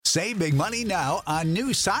Save big money now on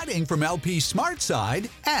new siding from LP SmartSide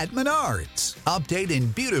at Menards. Update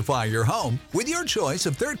and beautify your home with your choice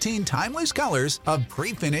of 13 timeless colors of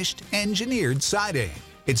pre-finished engineered siding.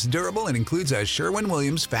 It's durable and includes a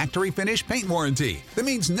Sherwin-Williams factory finish paint warranty that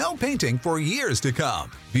means no painting for years to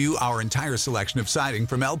come. View our entire selection of siding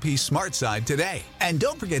from LP SmartSide today. And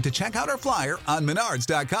don't forget to check out our flyer on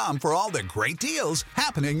Menards.com for all the great deals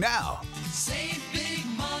happening now. Save big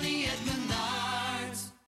money at Menards.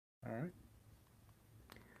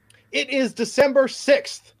 It is December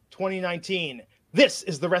 6th, 2019. This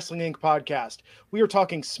is the Wrestling Inc. podcast. We are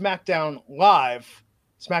talking SmackDown Live,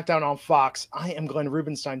 SmackDown on Fox. I am Glenn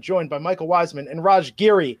Rubenstein, joined by Michael Wiseman and Raj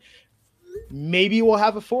Giri. Maybe we'll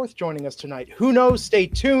have a fourth joining us tonight. Who knows? Stay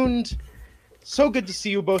tuned. So good to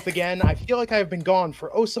see you both again. I feel like I have been gone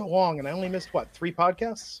for oh so long, and I only missed, 3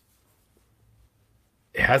 podcasts?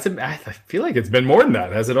 It hasn't. I feel like it's been more than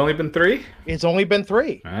that. Has it only been 3? It's only been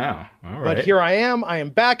 3. Wow. All right. But here I am. I am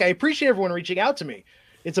back. I appreciate everyone reaching out to me.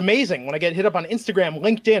 It's amazing when I get hit up on Instagram,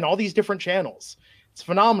 LinkedIn, all these different channels. It's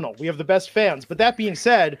phenomenal. We have the best fans. But that being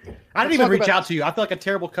said, I didn't even reach out to you. I feel like a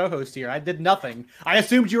terrible co-host here. I did nothing. I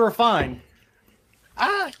assumed you were fine.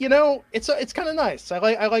 It's kind of nice. I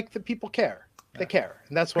like that people care. They care,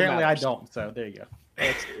 and that's what Apparently matters. I don't. So there you go.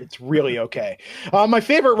 It's really okay. My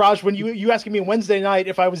favorite, Raj, when you asking me Wednesday night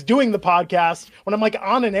if I was doing the podcast when I'm like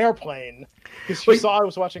on an airplane because you saw I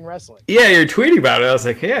was watching wrestling. Yeah, you're tweeting about it. I was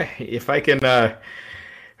like, yeah, if I can.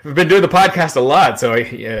 I've been doing the podcast a lot, so I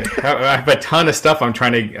have a ton of stuff I'm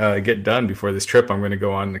trying to get done before this trip I'm going to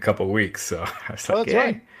go on in a couple of weeks. So I was like, that's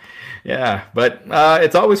right. Yeah, but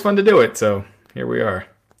it's always fun to do it. So here we are.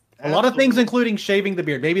 A lot of things, including shaving the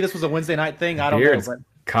beard. Maybe this was a Wednesday night thing. I don't know. But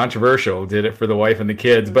Controversial. Did it for the wife and the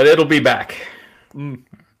kids, but it'll be back.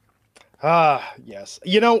 Yes.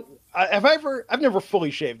 I've never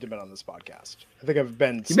fully shaved a bit on this podcast. I think I've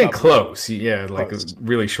been. You've been close. Yeah, like close. A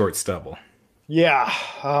really short stubble. Yeah.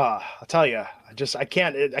 I'll tell you. I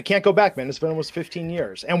can't go back, man. It's been almost 15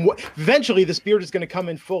 years. And eventually this beard is going to come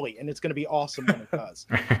in fully, and it's going to be awesome when it does.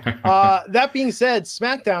 That being said,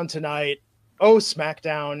 SmackDown tonight. Oh,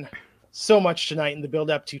 SmackDown. So much tonight in the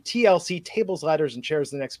build-up to TLC, Tables, Ladders, and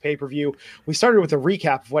Chairs, the next pay-per-view. We started with a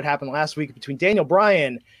recap of what happened last week between Daniel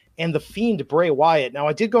Bryan and the Fiend Bray Wyatt. Now,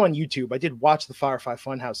 I did go on YouTube. I did watch the Firefly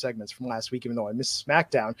Funhouse segments from last week, even though I missed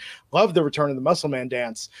SmackDown. Loved the return of the Muscle Man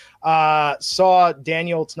dance. Saw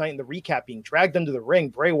Daniel tonight in the recap being dragged under the ring.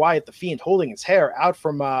 Bray Wyatt, the Fiend, holding his hair out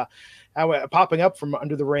from popping up from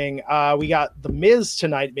under the ring. We got The Miz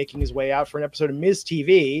tonight making his way out for an episode of Miz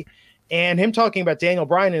TV. And him talking about Daniel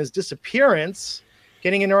Bryan and his disappearance,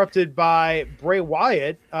 getting interrupted by Bray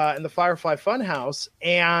Wyatt in the Firefly Funhouse.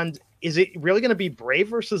 And is it really going to be Bray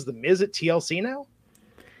versus The Miz at TLC now?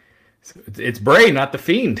 It's Bray, not The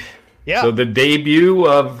Fiend. Yeah. So the debut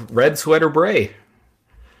of Red Sweater Bray.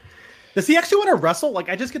 Does he actually want to wrestle? Like,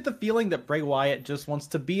 I just get the feeling that Bray Wyatt just wants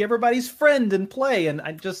to be everybody's friend and play. And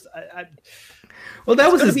well,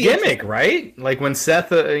 that was his gimmick, right? Like when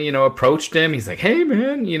Seth, approached him, he's like, "Hey,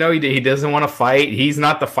 man, he doesn't want to fight. He's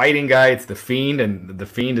not the fighting guy. It's the Fiend, and the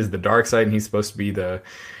Fiend is the dark side, and he's supposed to be the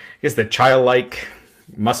childlike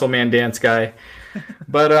Muscle Man dance guy."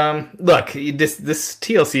 But look, this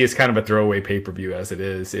TLC is kind of a throwaway pay-per-view as it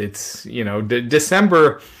is. It's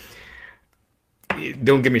December.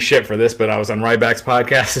 Don't give me shit for this, but I was on Ryback's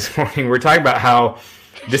podcast this morning. We're talking about how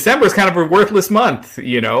December is kind of a worthless month, for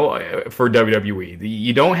WWE.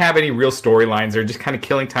 You don't have any real storylines. They're just kind of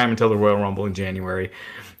killing time until the Royal Rumble in January.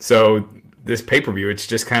 So this pay-per-view, it's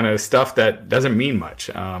just kind of stuff that doesn't mean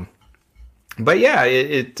much. But yeah,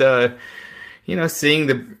 seeing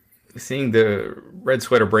the Red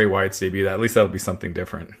Sweater Bray Wyatt's debut, at least that'll be something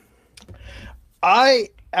different. I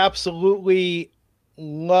absolutely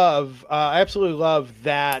love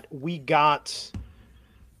that we got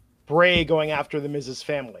Bray going after the Miz's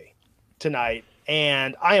family tonight,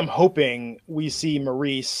 and I am hoping we see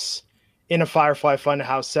Maurice in a Firefly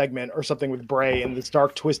Funhouse segment or something with Bray in this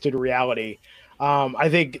dark, twisted reality. I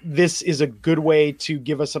think this is a good way to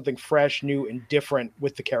give us something fresh, new, and different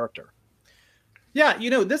with the character. Yeah,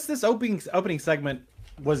 this opening segment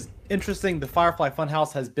was interesting. The Firefly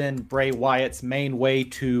Funhouse has been Bray Wyatt's main way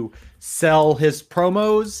to sell his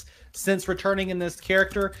promos since returning in this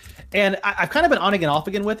character. And I've kind of been on again, off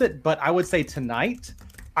again with it, but I would say tonight,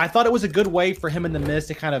 I thought it was a good way for him and The Miz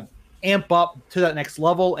to kind of amp up to that next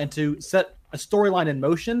level and to set a storyline in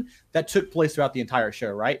motion that took place throughout the entire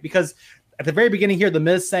show, right? Because at the very beginning here, The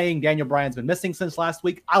Miz saying Daniel Bryan's been missing since last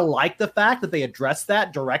week. I like the fact that they addressed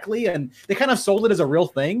that directly and they kind of sold it as a real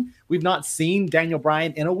thing. We've not seen Daniel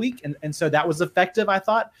Bryan in a week, and so that was effective, I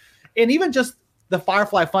thought. And even just the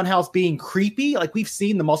Firefly Funhouse being creepy. Like, we've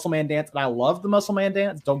seen the Muscle Man dance, and I love the Muscle Man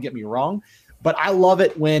dance. Don't get me wrong, but I love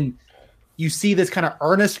it when you see this kind of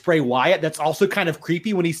earnest Bray Wyatt that's also kind of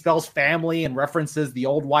creepy when he spells family and references the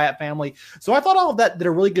old Wyatt family. So I thought all of that did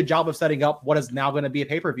a really good job of setting up what is now going to be a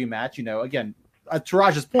pay-per-view match. You know, again, to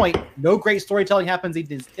Raj's point, no great storytelling happens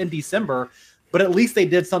in December, but at least they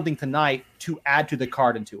did something tonight to add to the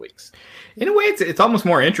card in 2 weeks. In a way, it's almost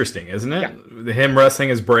more interesting, isn't it? Yeah. Him wrestling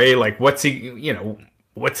as Bray, like, what's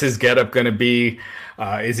his getup going to be?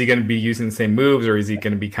 Is he going to be using the same moves, or is he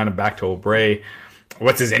going to be kind of back to old Bray?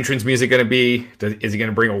 What's his entrance music going to be? Is he going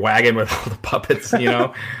to bring a wagon with all the puppets? You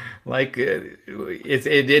know, like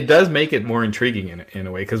it does make it more intriguing in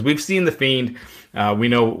a way, because we've seen the Fiend, we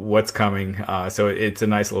know what's coming, so it's a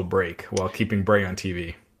nice little break while keeping Bray on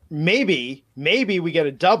TV. Maybe we get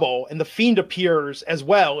a double and the Fiend appears as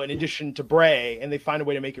well in addition to Bray, and they find a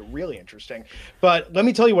way to make it really interesting. But let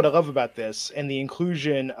me tell you what I love about this and the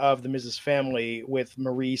inclusion of the Miz's family with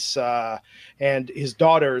Maurice and his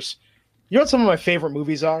daughters. You know what some of my favorite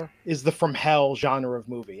movies are? Is the From Hell genre of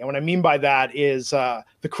movie. And what I mean by that is The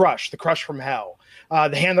Crush from Hell,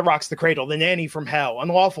 The Hand That Rocks the Cradle, The Nanny from Hell,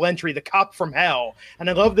 Unlawful Entry, The Cop from Hell. And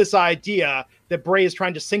I love this idea that Bray is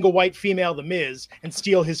trying to single white female The Miz and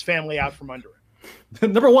steal his family out from under him.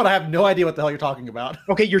 Number one, I have no idea what the hell you're talking about.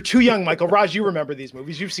 Okay, you're too young, Michael. Raj, you remember these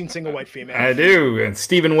movies. You've seen Single White Female. I do. And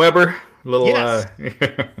Steven Weber, yes.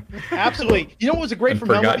 Absolutely. You know what was a great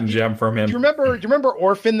forgotten gem from him? Do you remember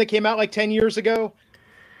Orphan that came out like 10 years ago?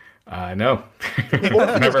 No.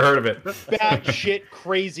 Never heard of it. Bad shit,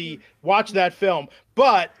 crazy. Watch that film.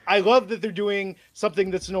 But I love that they're doing something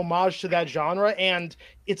that's an homage to that genre, and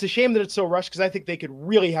it's a shame that it's so rushed, because I think they could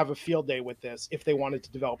really have a field day with this if they wanted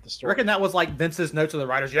to develop the story. I reckon that was like Vince's note to the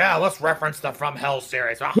writers. Yeah, let's reference the From Hell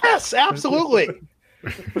series. Yes, absolutely.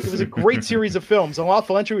 It was a great series of films.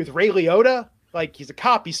 Unlawful Entry with Ray Liotta. Like, he's a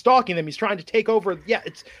cop, he's stalking them, he's trying to take over. Yeah,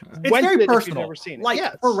 it's very personal. Never seen it. Like,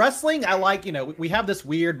 for wrestling, I like, we have this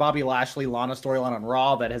weird Bobby Lashley Lana storyline on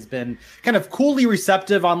Raw that has been kind of coolly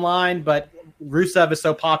receptive online, but Rusev is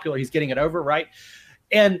so popular, he's getting it over, right?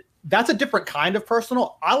 And that's a different kind of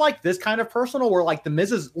personal. I like this kind of personal where, like, the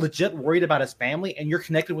Miz is legit worried about his family and you're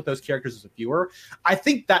connected with those characters as a viewer. I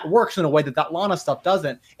think that works in a way that Lana stuff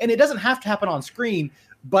doesn't. And it doesn't have to happen on screen,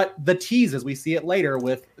 but the tease, as we see it later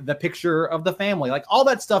with the picture of the family, like, all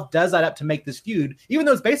that stuff does add up to make this feud, even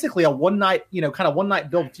though it's basically a one night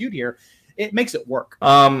build feud here, it makes it work.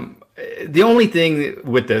 The only thing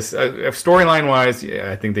with this, storyline wise,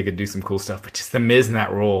 I think they could do some cool stuff, but just the Miz in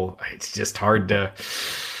that role, it's just hard to,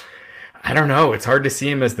 I don't know. It's hard to see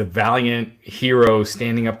him as the valiant hero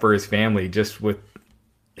standing up for his family, just with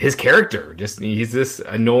his character. Just, he's this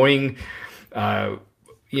annoying,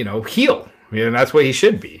 heel. And that's what he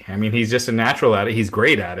should be. I mean, he's just a natural at it. He's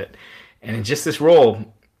great at it. And in just this role,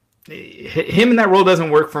 him in that role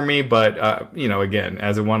doesn't work for me. But, again,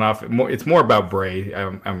 as a one-off, it's more about Bray.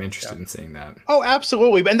 I'm interested in seeing that. Oh,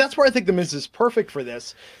 absolutely. And that's where I think The Miz is perfect for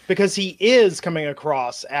this, because he is coming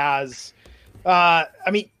across as,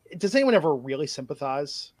 does anyone ever really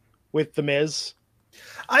sympathize with The Miz?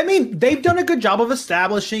 I mean, they've done a good job of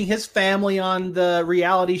establishing his family on the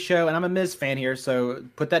reality show, and I'm a Miz fan here, so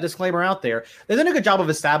put that disclaimer out there. They've done a good job of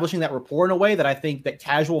establishing that rapport in a way that I think that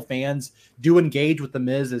casual fans do engage with The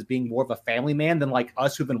Miz as being more of a family man than like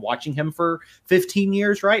us who've been watching him for 15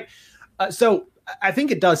 years, right? So I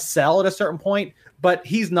think it does sell at a certain point, but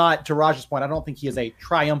he's not, to Raj's point, I don't think he is a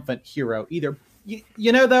triumphant hero either.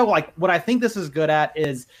 Though, like, what I think this is good at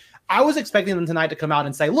is, I was expecting them tonight to come out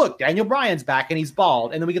and say, look, Daniel Bryan's back and he's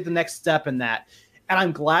bald. And then we get the next step in that. And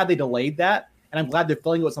I'm glad they delayed that. And I'm glad they're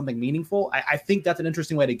filling it with something meaningful. I think that's an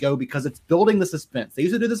interesting way to go, because it's building the suspense. They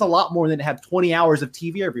used to do this a lot more than to have 20 hours of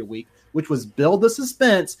TV every week, which was build the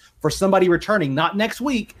suspense for somebody returning, not next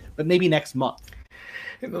week, but maybe next month.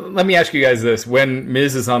 Let me ask you guys this. When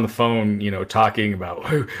Miz is on the phone, talking about,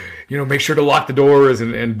 make sure to lock the doors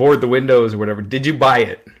and board the windows or whatever, did you buy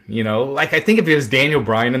it? I think if it was Daniel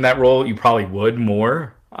Bryan in that role, you probably would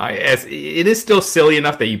more. As it is still silly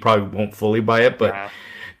enough that you probably won't fully buy it, but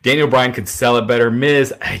Daniel Bryan could sell it better.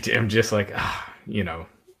 Miz, I'm just like, I don't know.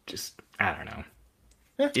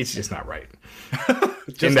 It's just not right.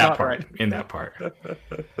 In that part.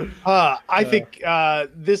 I think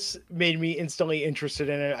this made me instantly interested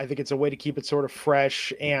in it. I think it's a way to keep it sort of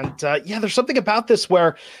fresh. And there's something about this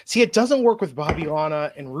where, it doesn't work with Bobby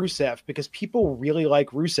Lana and Rusev, because people really like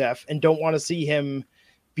Rusev and don't want to see him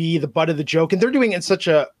be the butt of the joke. And they're doing it in such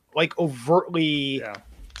a overtly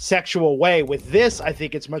sexual way. With this, I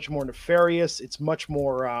think it's much more nefarious. It's much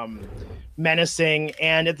more menacing,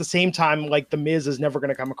 and at the same time, like the Miz is never going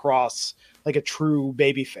to come across like a true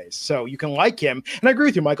babyface. So you can like him, and I agree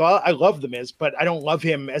with you, Michael. I love the Miz, but I don't love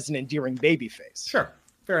him as an endearing babyface. Sure,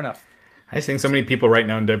 fair enough. I think so many people right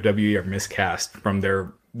now in WWE are miscast from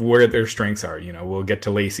where their strengths are. You know, we'll get to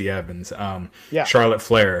Lacey Evans, Charlotte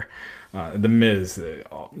Flair, the Miz.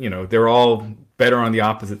 They're all better on the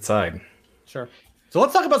opposite side. Sure. So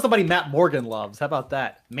let's talk about somebody Matt Morgan loves. How about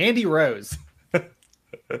that? Mandy Rose.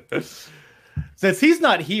 Since he's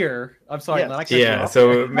not here, I'm sorry.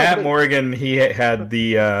 So Matt Morgan, he had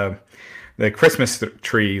the Christmas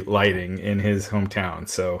tree lighting in his hometown,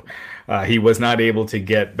 so he was not able to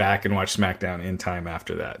get back and watch SmackDown in time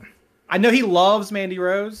after that. I know he loves Mandy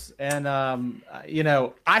Rose, and I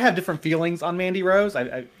have different feelings on Mandy Rose.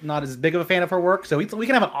 I'm not as big of a fan of her work, so we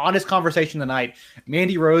can have an honest conversation tonight.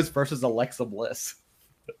 Mandy Rose versus Alexa Bliss.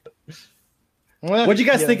 What do you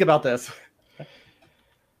guys think about this?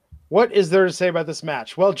 What is there to say about this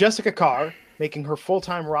match? Well, Jessica Carr, making her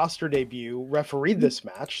full-time roster debut, refereed this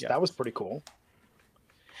match. Yeah. That was pretty cool.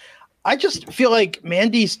 I just feel like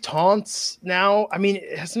Mandy's taunts now, I mean,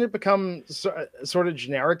 hasn't it become sort of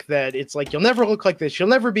generic that it's like, you'll never look like this, you'll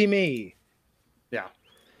never be me? Yeah.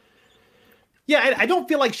 Yeah, I don't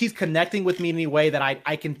feel like she's connecting with me in any way that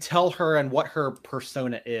I can tell her and what her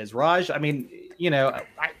persona is. Raj, I mean,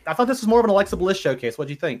 I thought this was more of an Alexa Bliss showcase. What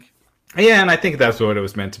do you think? Yeah, and I think that's what it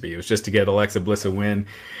was meant to be. It was just to get Alexa Bliss a win.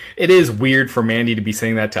 It is weird for Mandy to be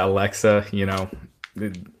saying that to Alexa,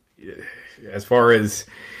 as far as,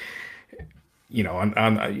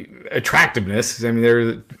 on attractiveness. I mean,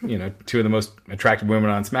 they're, two of the most attractive women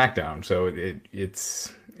on SmackDown. So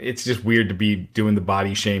it's just weird to be doing the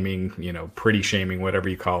body shaming, pretty shaming, whatever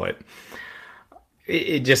you call it.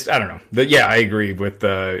 It just, I don't know. But yeah, I agree with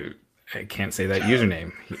I can't say that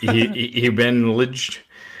username. He been alleged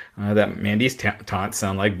that Mandy's taunts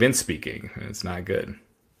sound like Vince speaking. It's not good.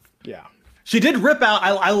 Yeah. She did rip out.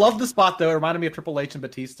 I love the spot, though. It reminded me of Triple H and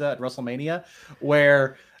Batista at WrestleMania,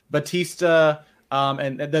 where Batista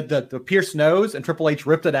and the pierced nose and Triple H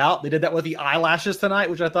ripped it out. They did that with the eyelashes tonight,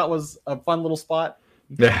 which I thought was a fun little spot.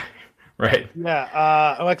 Yeah, right.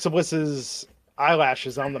 Yeah, Alexa Bliss's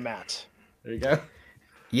eyelashes on the mat. There you go.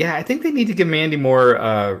 Yeah, I think they need to give Mandy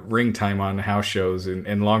more ring time on house shows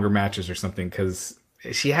and longer matches or something, because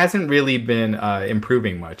she hasn't really been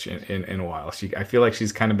improving much in a while. I feel like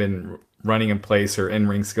she's kind of been running in place. Her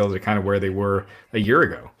in-ring skills are kind of where they were a year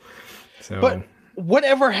ago. So, but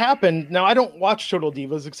whatever happened? Now, I don't watch Total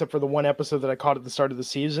Divas except for the one episode that I caught at the start of the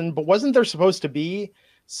season. But wasn't there supposed to be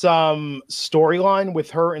some storyline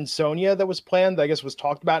with her and Sonya that was planned? That I guess was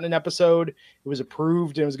talked about in an episode. It was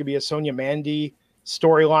approved, and it was going to be a Sonya Mandy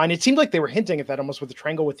storyline. It seemed like they were hinting at that almost with the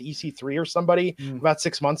triangle with EC3 or somebody about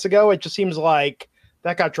 6 months ago. It just seems like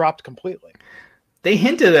that got dropped completely. They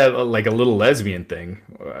hinted at like a little lesbian thing,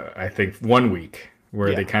 I think, one week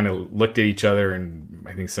where they kind of looked at each other, and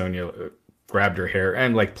I think Sonya grabbed her hair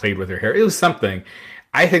and like played with her hair. It was something.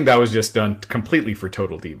 I think that was just done completely for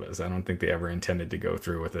Total Divas. I don't think they ever intended to go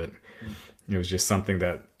through with it. It was just something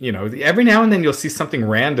that, every now and then you'll see something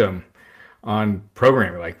random on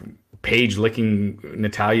programming, like Paige licking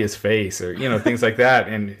Natalia's face or, things like that.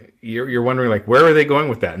 And you're wondering, like, where are they going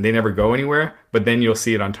with that? And they never go anywhere, but then you'll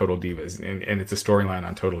see it on Total Divas, and it's a storyline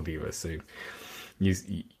on Total Divas. So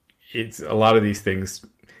it's a lot of these things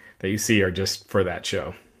that you see are just for that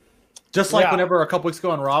show. Just like whenever a couple weeks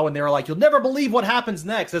ago on Raw, when they were like, you'll never believe what happens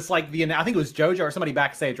next. It's like I think it was JoJo or somebody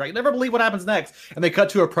backstage, right? You'll never believe what happens next. And they cut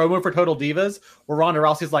to a promo for Total Divas where Ronda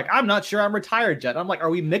Rousey's like, I'm not sure I'm retired yet. I'm like, are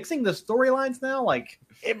we mixing the storylines now?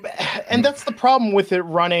 And that's the problem with it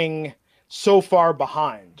running so far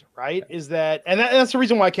behind, right? Is that, and that's the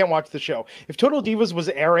reason why I can't watch the show. If Total Divas was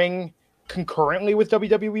airing concurrently with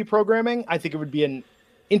WWE programming, I think it would be an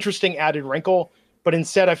interesting added wrinkle. But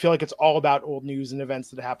instead, I feel like it's all about old news and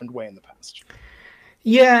events that happened way in the past.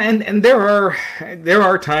 Yeah, and there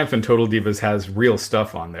are times when Total Divas has real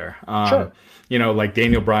stuff on there. Sure. Like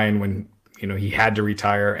Daniel Bryan when he had to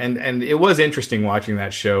retire, and it was interesting watching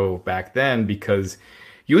that show back then because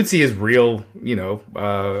you would see his real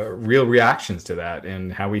reactions to that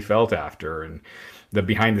and how he felt after, and the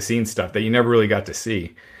behind the scenes stuff that you never really got to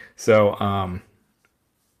see. So.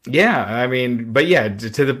 Yeah, I mean, but yeah,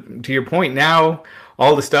 to your point, now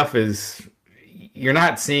all the stuff is, you're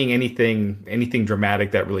not seeing anything dramatic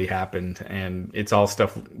that really happened, and it's all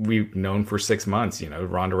stuff we've known for 6 months.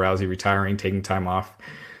 Ronda Rousey retiring, taking time off,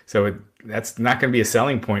 so that's not going to be a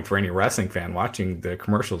selling point for any wrestling fan watching the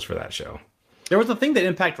commercials for that show. There was a thing that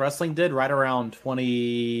Impact Wrestling did right around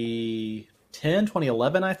 2010,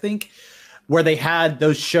 2011, I think, where they had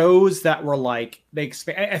those shows that were like I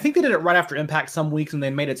think they did it right after Impact some weeks, and they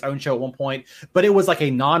made its own show at one point. But it was like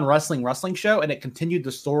a non-wrestling show, and it continued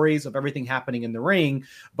the stories of everything happening in the ring,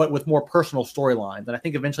 but with more personal storylines. And I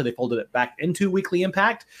think eventually they folded it back into Weekly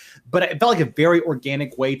Impact. But it felt like a very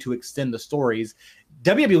organic way to extend the stories.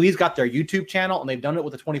 WWE's got their YouTube channel, and they've done it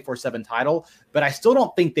with a 24/7 title, but I still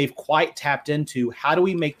don't think they've quite tapped into how do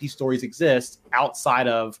we make these stories exist outside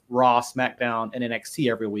of Raw, SmackDown, and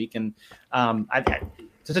NXT every week. And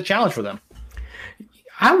it's a challenge for them.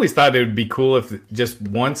 I always thought it would be cool if just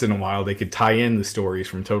once in a while they could tie in the stories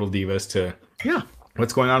from Total Divas to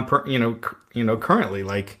what's going on, currently.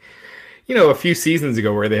 Like, a few seasons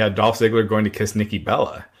ago where they had Dolph Ziggler going to kiss Nikki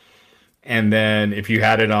Bella. And then if you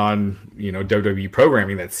had it on, WWE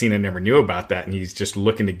programming that Cena never knew about that, and he's just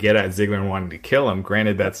looking to get at Ziggler and wanting to kill him.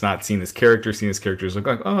 Granted, that's not Cena's character. Cena's character is like,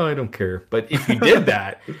 oh, I don't care. But if you did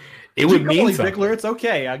that, it would mean something. Ziggler, it's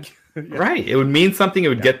okay. Right. It would mean something. It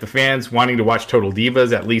would get the fans wanting to watch Total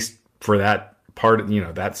Divas, at least for that part of,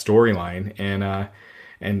 that storyline.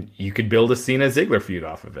 And you could build a Cena Ziggler feud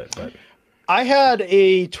off of it. But I had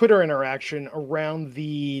a Twitter interaction around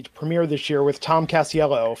the premiere this year with Tom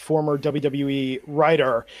Cassiello, former WWE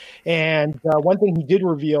writer. And one thing he did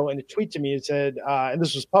reveal in a tweet to me, it said, and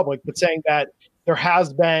this was public, but saying that there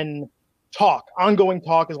has been ongoing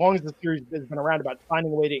talk, as long as the series has been around, about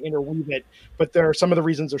finding a way to interweave it. But some of the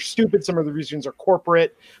reasons are stupid. Some of the reasons are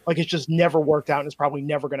corporate. Like, it's just never worked out, and it's probably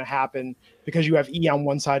never going to happen because you have E on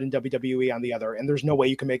one side and WWE on the other. And there's no way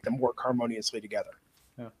you can make them work harmoniously together.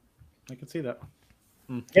 I can see that.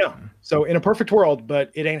 Yeah. So in a perfect world,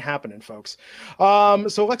 but it ain't happening, folks.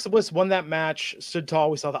 So Alexa Bliss won that match, stood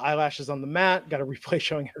tall. We saw the eyelashes on the mat, got a replay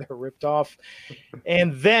showing her they were ripped off.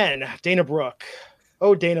 And then Dana Brooke.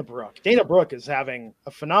 Oh, Dana Brooke. Dana Brooke is having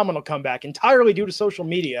a phenomenal comeback entirely due to social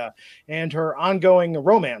media and her ongoing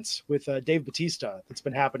romance with Dave Bautista that's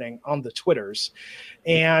been happening on the Twitters.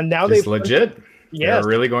 And now it's legit. Yeah, they're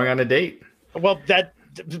really going on a date. Well, that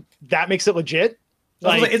makes it legit.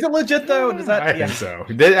 Like, is it legit though? Does that? I think so.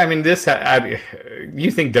 I mean, you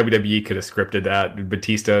think WWE could have scripted that?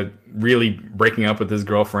 Batista really breaking up with his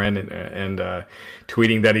girlfriend and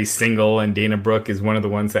tweeting that he's single, and Dana Brooke is one of the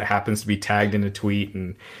ones that happens to be tagged in a tweet,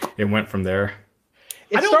 and it went from there.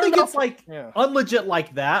 I don't think it's unlegit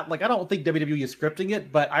like that. Like, I don't think WWE is scripting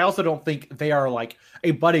it, but I also don't think they are like a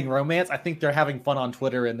budding romance. I think they're having fun on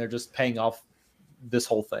Twitter and they're just paying off this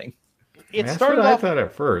whole thing. I thought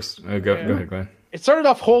at first. Go ahead, Glenn. It started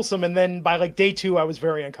off wholesome, and then by like day 2, I was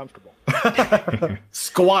very uncomfortable.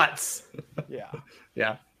 Squats.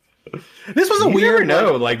 Yeah. This was a weird.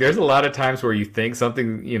 No, like there's a lot of times where you think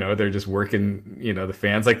something, they're just working, the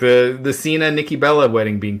fans, like the Cena Nikki Bella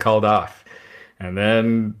wedding being called off, and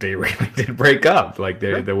then they really did break up. Like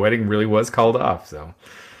the wedding really was called off. So.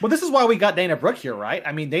 Well, this is why we got Dana Brooke here, right?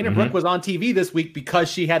 I mean, Dana Brooke was on TV this week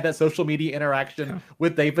because she had that social media interaction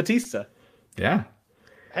with Dave Bautista. Yeah.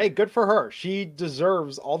 Hey, good for her. She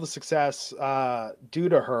deserves all the success due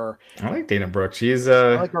to her. I like Dana Brooke.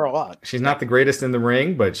 I like her a lot. She's not the greatest in the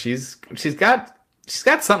ring, but she's got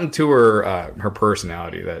something to her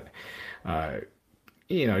personality that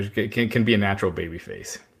can be a natural baby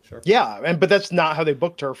face. Sure. Yeah, but that's not how they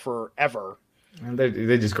booked her forever. And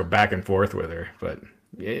they just go back and forth with her. But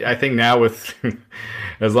I think now with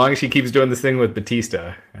as long as she keeps doing this thing with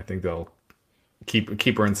Batista, I think they'll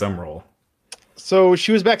keep her in some role. So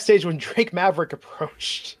she was backstage when Drake Maverick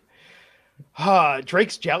approached.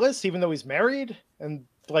 Drake's jealous, even though he's married. And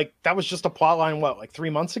like, that was just a plot line, 3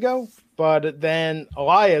 months ago? But then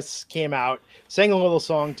Elias came out, sang a little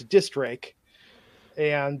song to diss Drake.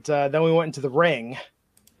 And then we went into the ring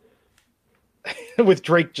with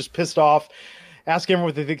Drake just pissed off, asking him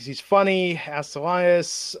if he thinks he's funny, asked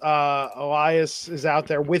Elias. Elias is out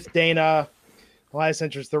there with Dana. Elias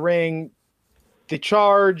enters the ring. They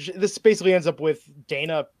charge. This basically ends up with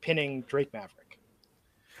Dana pinning Drake Maverick.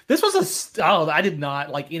 This was I did not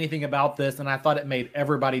like anything about this, and I thought it made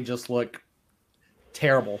everybody just look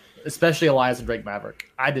terrible, especially Elias and Drake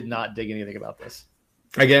Maverick. I did not dig anything about this.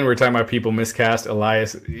 Again, we're talking about people miscast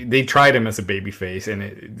Elias. They tried him as a babyface,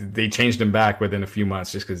 and they changed him back within a few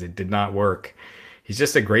months just because it did not work. He's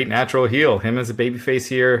just a great natural heel. Him as a babyface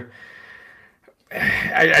here,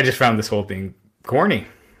 I just found this whole thing corny.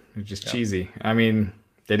 It's just cheesy. I mean,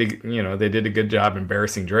 they did a good job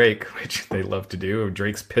embarrassing Drake, which they love to do.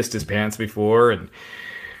 Drake's pissed his pants before, and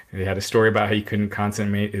they had a story about how he couldn't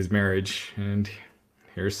consummate his marriage, and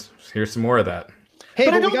here's some more of that. Hey,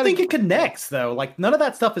 but I don't think it connects though. Like, none of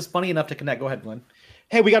that stuff is funny enough to connect. Go ahead, Glenn.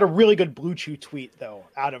 Hey, we got a really good Blue Chew tweet though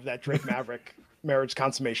out of that Drake Maverick marriage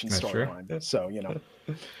consummation storyline. So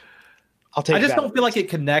I'll take. I just that. don't feel like it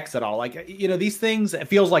connects at all. Like, these things, it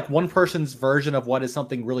feels like one person's version of what is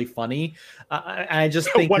something really funny. I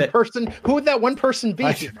just think one person. Who would that one person be?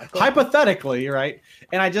 Hypothetically, right?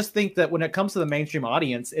 And I just think that when it comes to the mainstream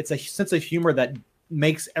audience, it's a sense of humor that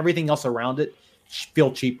makes everything else around it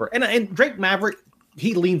feel cheaper. And Drake Maverick,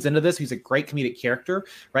 he leans into this. He's a great comedic character,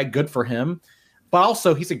 right? Good for him. But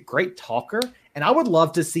also, he's a great talker. And I would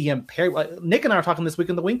love to see him pair. Nick and I are talking this week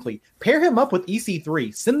in the Winkley. Pair him up with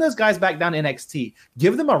EC3. Send those guys back down to NXT.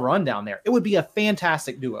 Give them a run down there. It would be a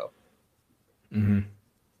fantastic duo. Mm-hmm.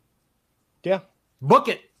 Yeah. Book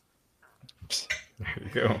it. There you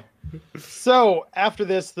go. So after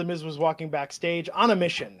this, The Miz was walking backstage on a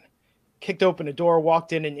mission. Kicked open a door,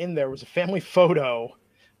 walked in, and in there was a family photo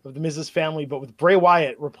of The Miz's family, but with Bray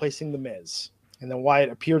Wyatt replacing The Miz. And then Wyatt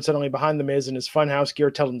appeared suddenly behind The Miz in his funhouse gear,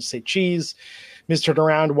 telling him to say cheese. Miz turned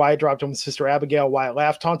around. Wyatt dropped him with Sister Abigail. Wyatt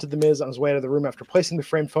laughed, taunted The Miz on his way out of the room after placing the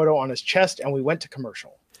framed photo on his chest, and we went to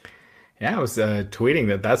commercial. Yeah, I was tweeting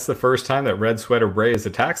that that's the first time that Red Sweater Bray has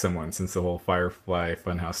attacked someone since the whole Firefly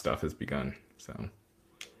Funhouse stuff has begun. So,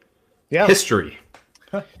 yeah, history.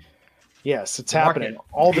 Yes, it's happening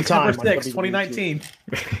all the time. December 6, 2019.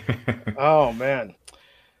 Oh, man.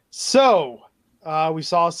 So, we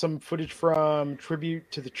saw some footage from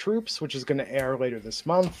Tribute to the Troops, which is going to air later this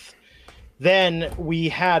month. Then we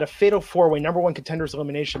had a fatal four-way number one contenders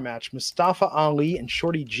elimination match. Mustafa Ali and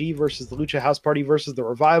Shorty G versus the Lucha House Party versus the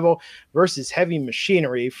Revival versus Heavy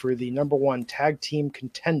Machinery for the number one tag team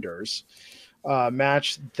contenders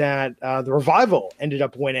match that the Revival ended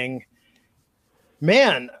up winning.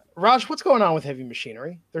 Man, Raj, what's going on with Heavy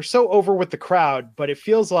Machinery? They're so over with the crowd, but it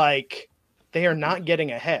feels like they are not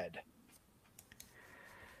getting ahead.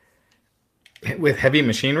 With Heavy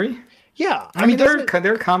Machinery? Yeah, I mean they're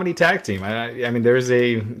a comedy tag team. I mean, there's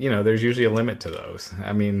usually a limit to those.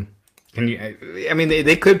 I mean,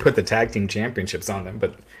 they could put the tag team championships on them,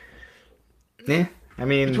 but yeah, I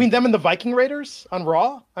mean, between them and the Viking Raiders on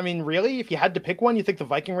Raw, I mean, really, if you had to pick one, you think the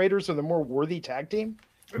Viking Raiders are the more worthy tag team?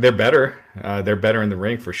 They're better. They're better in the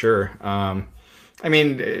ring for sure. I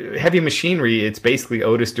mean, Heavy Machinery, it's basically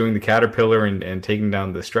Otis doing the Caterpillar and taking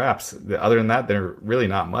down the straps. Other than that, they're really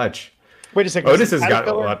not much. Wait a second. Otis has got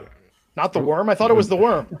a lot. Not the worm? I thought it was the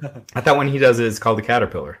worm. I thought when he does it, it's called the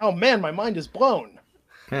Caterpillar. Oh, man, my mind is blown.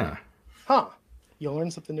 Yeah. Huh. You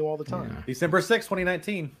learn something new all the time. Yeah. December 6,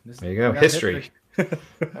 2019. There you go. History.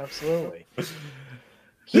 Absolutely.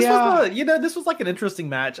 This was like an interesting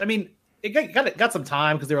match. I mean, it got some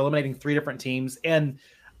time because they were eliminating three different teams. And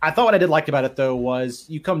I thought what I did like about it, though, was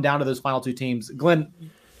you come down to those final two teams. Glenn,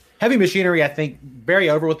 Heavy Machinery, I think,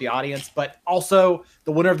 very over with the audience, but also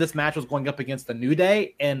the winner of this match was going up against the New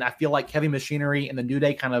Day, and I feel like Heavy Machinery and the New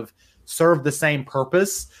Day kind of serve the same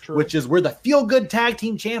purpose, which is we're the feel-good tag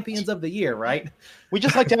team champions of the year, right? We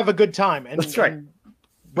just like to have a good time and, that's right. And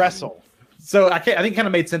wrestle. So I think it kind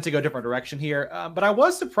of made sense to go a different direction here, but I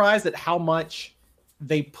was surprised at how much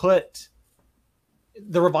they put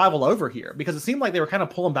the Revival over here, because it seemed like they were kind of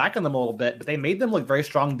pulling back on them a little bit, but they made them look very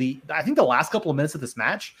strong. I think the last couple of minutes of this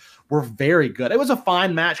match were very good. It was a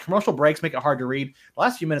fine match. Commercial breaks make it hard to read. The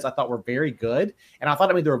last few minutes I thought were very good, and I thought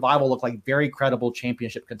it made the Revival look like very credible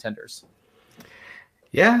championship contenders.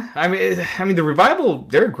 Yeah, I mean the Revival,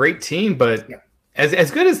 they're a great team, but as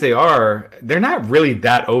good as they are, they're not really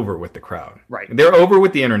that over with the crowd. Right. They're over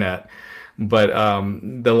with the internet. But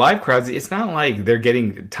the live crowds, it's not like they're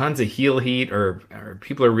getting tons of heel heat or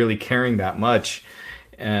people are really caring that much.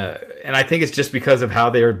 And I think it's just because of how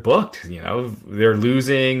they're booked. You know, they're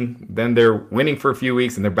losing, then they're winning for a few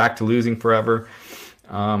weeks, and they're back to losing forever.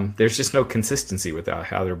 There's just no consistency with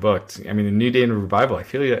how they're booked. I mean, the New Day and Revival, I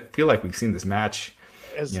feel like we've seen this match,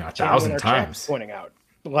 As 1,000 times. Pointing out.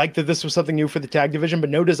 Like that this was something new for the tag division,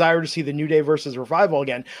 but no desire to see the New Day versus Revival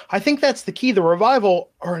again. I think that's the key. The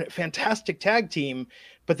Revival are a fantastic tag team,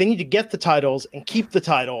 but they need to get the titles and keep the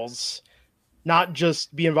titles, not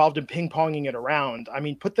just be involved in ping-ponging it around. I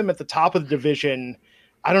mean, put them at the top of the division.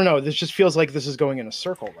 I don't know. This just feels like this is going in a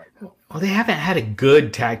circle right now. Well, they haven't had a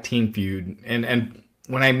good tag team feud. And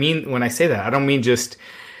when I say that, I don't mean just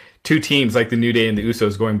two teams like the New Day and the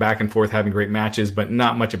Usos going back and forth having great matches, but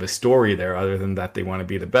not much of a story there other than that they want to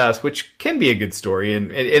be the best, which can be a good story.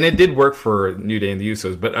 And it did work for New Day and the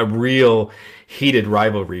Usos, but a real heated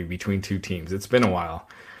rivalry between two teams. It's been a while.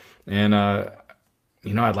 And,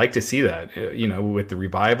 I'd like to see that, with the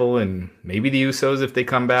Revival and maybe the Usos if they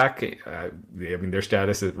come back. I mean, their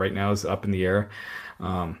status right now is up in the air.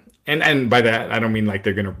 And by that, I don't mean like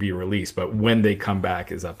they're going to be released, but when they come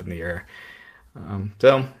back is up in the air.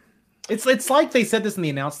 It's like they said this in the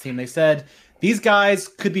announce team. They said these guys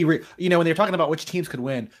could be, when they were talking about which teams could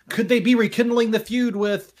win, could they be rekindling the feud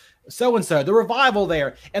with so and so, the Revival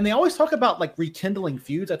there, and they always talk about like rekindling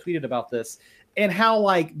feuds. I tweeted about this and how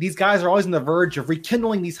like these guys are always on the verge of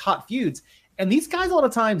rekindling these hot feuds. And these guys a lot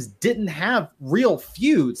of times didn't have real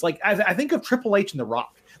feuds. Like I think of Triple H and The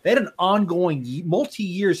Rock. They had an ongoing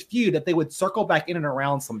multi-years feud that they would circle back in and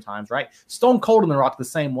around sometimes, right? Stone Cold and The Rock the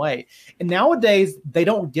same way. And nowadays they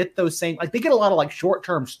don't get those same, like they get a lot of like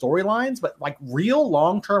short-term storylines, but like real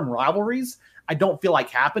long-term rivalries, I don't feel like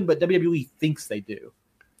happen, but WWE thinks they do.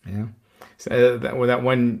 Yeah. So that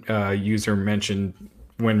one user mentioned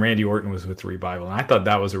when Randy Orton was with Revival, and I thought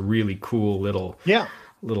that was a really cool little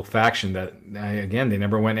faction that, again, they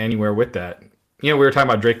never went anywhere with that. You know, we were talking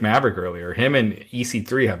about Drake Maverick earlier. Him and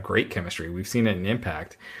EC3 have great chemistry. We've seen it in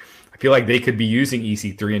Impact. I feel like they could be using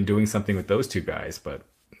EC3 and doing something with those two guys, but,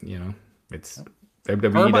 you know, it's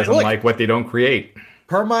WWE doesn't like what they don't create.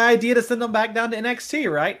 Per my idea to send them back down to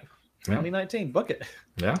NXT, right? 2019, book it.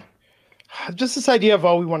 Yeah. Just this idea of,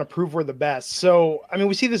 we want to prove we're the best. So, I mean,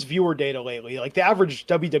 we see this viewer data lately. Like the average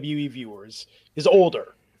WWE viewers is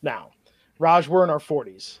older now. Raj, we're in our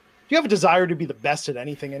 40s. Do you have a desire to be the best at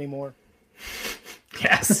anything anymore?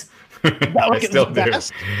 Yes. I still do.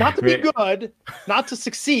 Best, not to be good, not to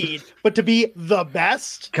succeed, but to be the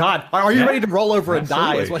best. God, are you ready to roll over and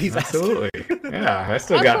die? Is what he's asking. Yeah, I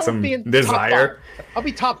still got some desire. I'll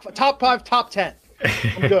be top 5, top 10.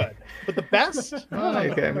 I'm good. But the best?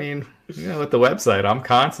 I mean, you know, with the website, I'm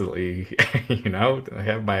constantly, you know, I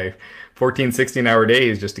have my 14, 16-hour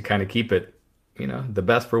days just to kind of keep it, you know, the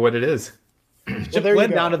best for what it is. Just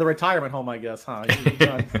went down to the retirement home, I guess, huh?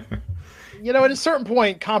 You know, at a certain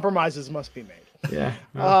point, compromises must be made. Yeah.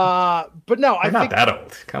 But no, I'm not that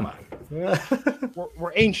old. Come on.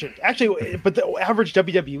 We're ancient. Actually, but the average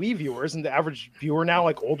WWE viewer, isn't the average viewer now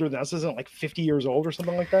like older than us? Isn't it like 50 years old or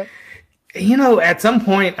something like that? You know, at some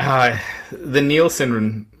point, the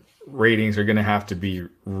Nielsen ratings are going to have to be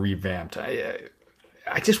revamped.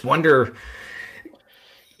 I just wonder,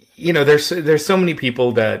 you know, there's so many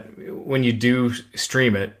people that when you do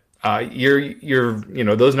stream it, you're you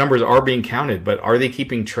know, those numbers are being counted, but are they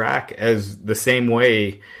keeping track as the same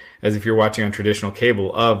way as if you're watching on traditional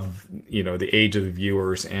cable of, you know, the age of the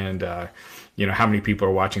viewers and you know, how many people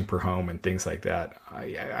are watching per home and things like that.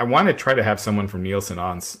 I want to try to have someone from Nielsen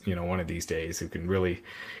on, you know, one of these days who can really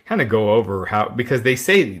kind of go over how, because they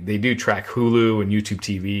say they do track Hulu and YouTube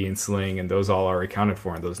TV and Sling, and those all are accounted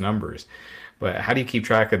for in those numbers. But how do you keep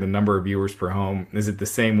track of the number of viewers per home? Is it the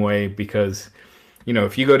same way? Because, you know,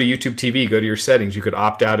 if you go to YouTube TV, go to your settings, you could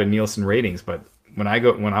opt out of Nielsen ratings. But when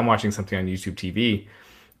I'm watching something on YouTube TV,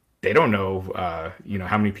 they don't know, you know,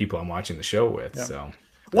 how many people I'm watching the show with. Yeah. So.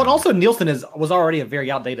 Well, also Nielsen was already a very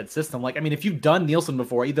outdated system. Like, I mean, if you've done Nielsen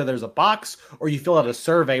before, either there's a box or you fill out a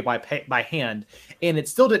survey by hand, and it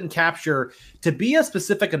still didn't capture to be as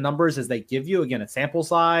specific a numbers as they give you. Again, a sample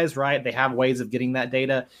size, right? They have ways of getting that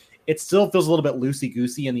data. It still feels a little bit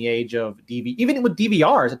loosey-goosey in the age of DV. Even with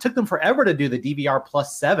DVRs, it took them forever to do the DVR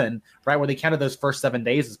 +7, right, where they counted those first 7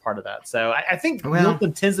 days as part of that. So I think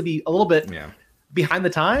Nielsen tends to be a little bit behind the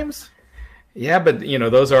times. Yeah, but, you know,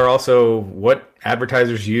 those are also what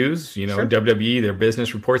advertisers use, you know, WWE, their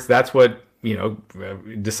business reports. That's what, you know,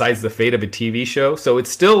 decides the fate of a TV show. So it's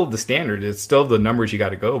still the standard. It's still the numbers you got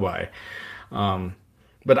to go by.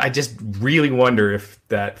 But I just really wonder if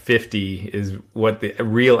that 50 is what the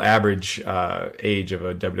real average age of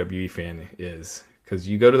a WWE fan is. Because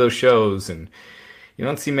you go to those shows and you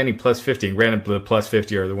don't see many +50. And granted, the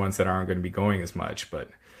 +50 are the ones that aren't going to be going as much. But,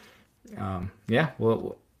 yeah,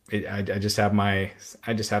 well... I just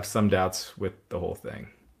have some doubts with the whole thing.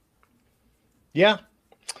 Yeah.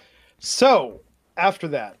 So after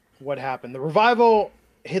that, what happened? The Revival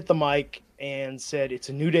hit the mic and said, it's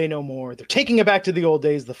a new day, no more. They're taking it back to the old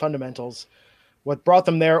days, the fundamentals. What brought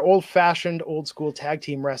them there, old-fashioned, old-school tag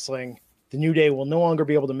team wrestling. The New Day will no longer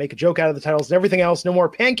be able to make a joke out of the titles and everything else. No more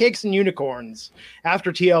pancakes and unicorns. After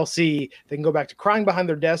TLC, they can go back to crying behind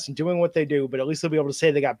their desks and doing what they do, but at least they'll be able to say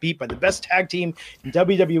they got beat by the best tag team in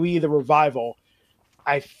WWE, The Revival.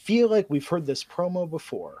 I feel like we've heard this promo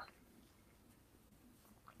before.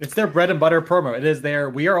 It's their bread and butter promo. It is their,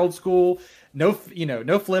 we are old school, no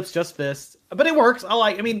flips, just fists. But it works.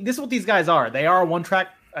 I mean, this is what these guys are. They are one track,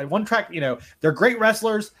 you know, they're great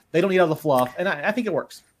wrestlers. They don't need all the fluff. And I think it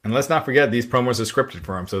works. And let's not forget, these promos are scripted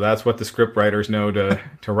for them, so that's what the script writers know to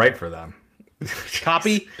write for them.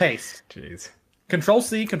 Copy, paste. Jeez. Control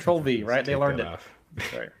C, Control V, right? They learned it.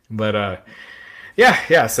 Right. But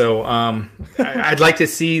yeah. So I'd like to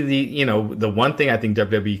see the one thing I think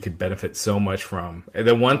WWE could benefit so much from.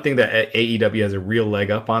 The one thing that AEW has a real leg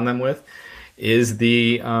up on them with is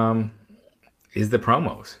the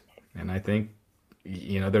promos, and I think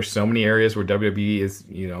there's so many areas where WWE is,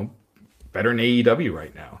 better than AEW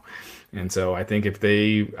right now. And so I think if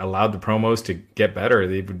they allowed the promos to get better,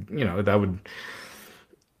 they would, that would,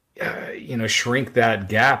 shrink that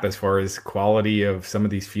gap as far as quality of some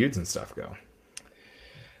of these feuds and stuff go.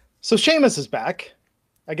 So Sheamus is back.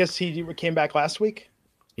 I guess he came back last week.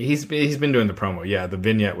 He's been doing the promo. Yeah, the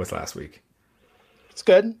vignette was last week. It's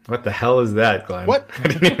good. What the hell is that, Glenn? What? I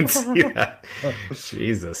didn't even see that.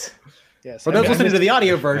 Jesus. Yes. For those listening to the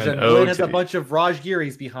audio version, Glenn has a OT. bunch of Raj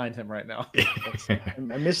Giris behind him right now.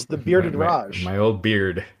 I missed the bearded Raj. My old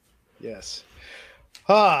beard. Yes.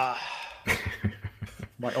 Ah.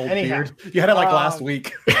 My old Anyhow, beard. You had it like last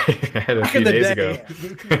week. I had a Back few in the days day.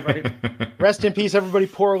 ago. Right. Rest in peace, everybody.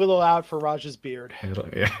 Pour a little out for Raj's beard.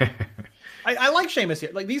 Yeah. I like Sheamus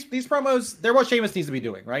here. Like these promos, they're what Sheamus needs to be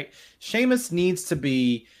doing, right? Sheamus needs to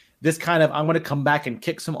be this kind of I'm going to come back and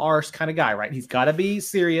kick some arse kind of guy, right? He's got to be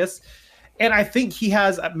serious. And I think he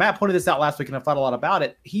has, Matt pointed this out last week and I've thought a lot about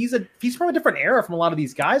it. He's from a different era from a lot of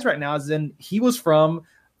these guys right now, as in he was from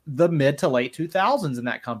the mid to late 2000s in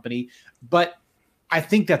that company. But I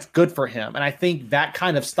think that's good for him. And I think that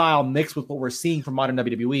kind of style mixed with what we're seeing from modern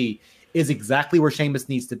WWE is exactly where Sheamus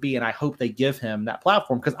needs to be. And I hope they give him that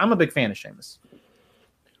platform because I'm a big fan of Sheamus.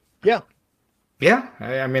 Yeah. Yeah.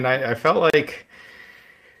 I mean, I felt like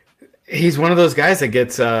he's one of those guys that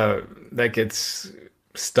gets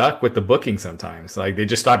stuck with the booking sometimes. Like they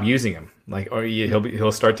just stop using him. Like, or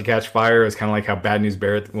he'll start to catch fire. It's kind of like how Bad News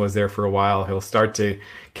Barrett was there for a while. He'll start to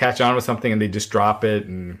catch on with something and they just drop it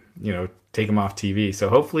and, take him off TV. So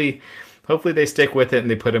hopefully they stick with it and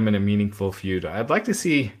they put him in a meaningful feud. I'd like to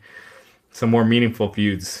see some more meaningful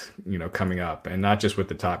feuds, coming up, and not just with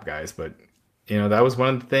the top guys, but that was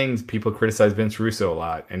one of the things people criticized Vince Russo a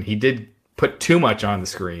lot, and he did put too much on the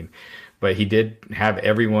screen, but he did have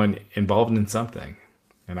everyone involved in something.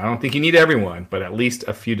 And I don't think you need everyone, but at least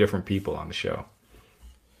a few different people on the show.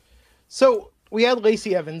 So we had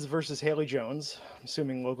Lacey Evans versus Haley Jones, I'm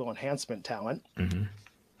assuming local enhancement talent. Mm-hmm.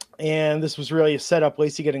 And this was really a setup,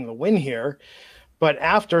 Lacey getting the win here. But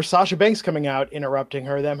after Sasha Banks coming out, interrupting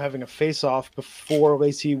her, them having a face-off before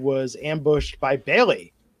Lacey was ambushed by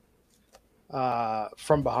Bayley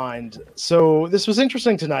from behind. So this was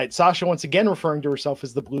interesting tonight. Sasha once again referring to herself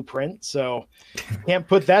as the Blueprint. So can't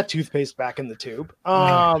put that toothpaste back in the tube.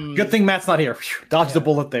 Good thing Matt's not here. Phew, dodged a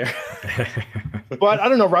bullet there. But I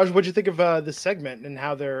don't know, Raj, what'd you think of this segment and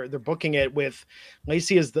how they're booking it with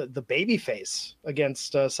Lacey as the baby face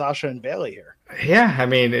against Sasha and Bayley here? Yeah, I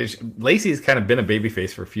mean, Lacey's kind of been a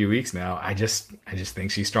babyface for a few weeks now. I just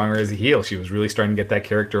think she's stronger as a heel. She was really starting to get that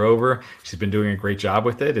character over. She's been doing a great job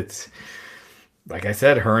with it. It's like I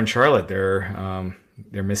said, her and Charlotte, they're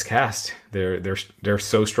miscast. They're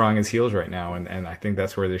so strong as heels right now, and I think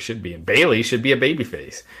that's where they should be. And Bayley should be a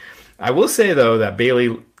babyface. I will say though that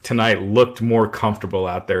Bayley tonight looked more comfortable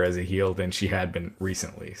out there as a heel than she had been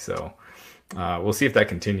recently. So we'll see if that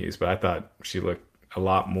continues. But I thought she looked a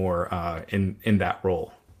lot more in that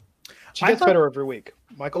role. She gets better every week.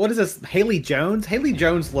 Michael, What is this? Haley Jones? Haley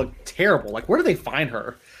Jones looked terrible. Like, where do they find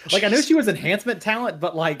her? Like, I know she was enhancement talent,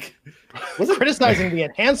 but like, wasn't criticizing the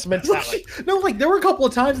enhancement talent. No, like there were a couple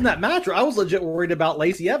of times in that match where I was legit worried about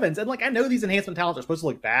Lacey Evans, and like I know these enhancement talents are supposed to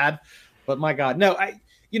look bad, but my God, no,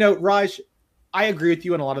 Raj, I agree with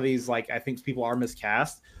you on a lot of these. Like, I think people are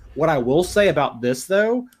miscast. What I will say about this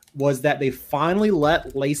though was that they finally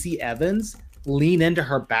let Lacey Evans lean into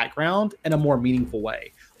her background in a more meaningful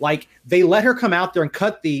way. Like they let her come out there and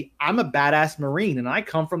cut I'm a badass Marine and I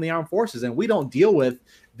come from the armed forces and we don't deal with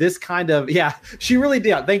this kind of, she really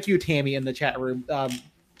did. Thank you, Tammy, in the chat room.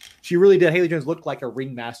 She really did. Haley Jones looked like a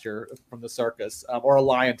ringmaster from the circus or a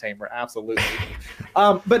lion tamer. Absolutely.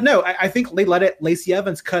 But no, I think they let Lacey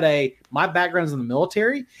Evans cut my background's in the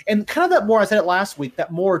military and kind of that more, I said it last week,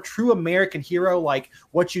 that more true American hero, like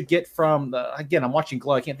what you get from again, I'm watching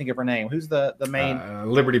Glow. I can't think of her name. Who's the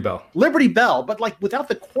main? Liberty Bell. Liberty Bell, but like without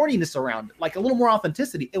the corniness around it, like a little more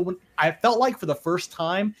authenticity. And when I felt like for the first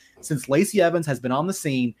time since Lacey Evans has been on the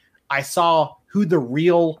scene, I saw who the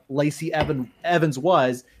real Lacey Evans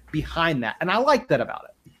was behind that. And I like that about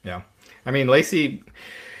it. Yeah. I mean, Lacey,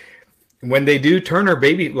 when they do turn her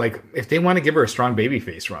baby, like if they want to give her a strong baby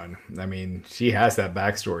face run, I mean, she has that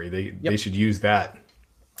backstory. They should use that.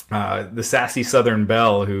 The sassy Southern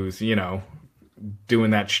Belle who's,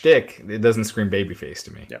 doing that shtick, it doesn't scream babyface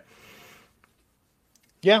to me. Yeah.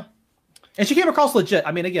 Yeah. And she came across legit.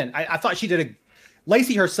 I mean, again, I thought she did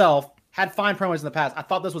Lacey herself had fine promos in the past. I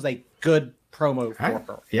thought this was a good promo for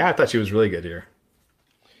her. Yeah, I thought she was really good here.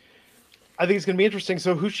 I think it's going to be interesting.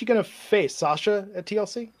 So who's she going to face? Sasha at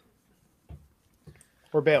TLC?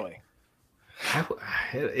 Or Bayley?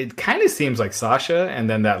 It kind of seems like Sasha, and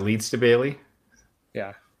then that leads to Bailey.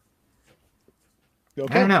 Yeah.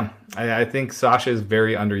 Okay. I don't know. I think Sasha is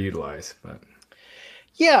very underutilized, but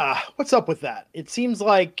Yeah, what's up with that? It seems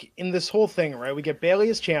like in this whole thing, right? We get Bailey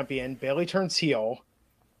as champion, Bailey turns heel.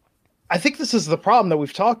 I think this is the problem that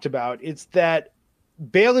we've talked about. It's that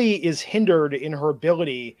Bailey is hindered in her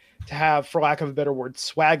ability to have, for lack of a better word,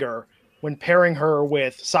 swagger when pairing her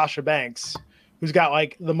with Sasha Banks, who's got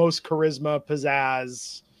like the most charisma,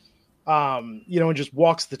 pizzazz, and just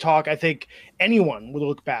walks the talk. I think anyone would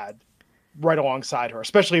look bad right alongside her,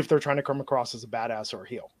 especially if they're trying to come across as a badass or a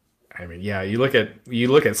heel. I mean, yeah, you look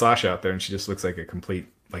at Sasha out there, and she just looks like a complete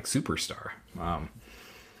like superstar. I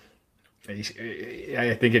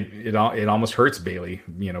think it almost hurts Bailey,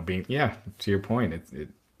 being to your point, it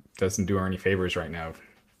doesn't do her any favors right now.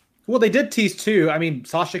 Well, they did tease too. I mean,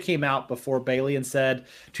 Sasha came out before Bailey and said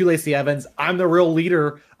to Lacey Evans, "I'm the real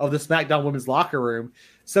leader of the SmackDown Women's locker room."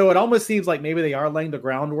 So it almost seems like maybe they are laying the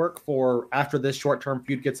groundwork for after this short-term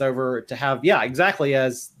feud gets over to have, exactly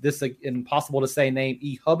as this impossible to say name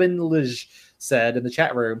E. Hubbenlij said in the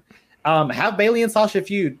chat room, have Bailey and Sasha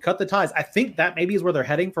feud, cut the ties. I think that maybe is where they're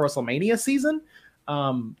heading for WrestleMania season.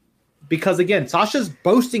 Because again, Sasha's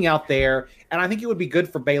boasting out there, and I think it would be good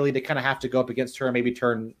for Bailey to kind of have to go up against her and maybe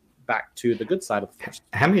turn back to the good side of the force.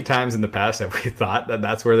 How many times in the past have we thought that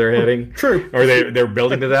that's where they're heading? True. Or they're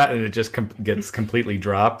building to that, and it just gets completely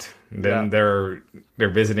dropped. Then they're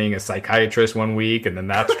visiting a psychiatrist one week, and then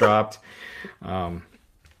that's dropped.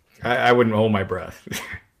 I wouldn't hold my breath.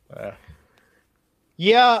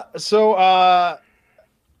 Yeah, so I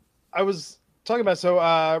was talking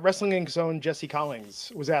about Wrestling Inc.'s own Jesse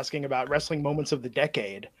Collins was asking about wrestling moments of the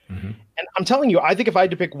decade. Mm-hmm. And I'm telling you, I think if I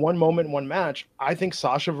had to pick one moment, one match, I think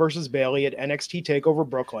Sasha versus Bailey at NXT TakeOver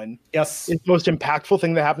Brooklyn is the most impactful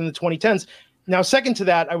thing that happened in the 2010s. Now, second to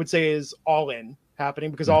that, I would say is All In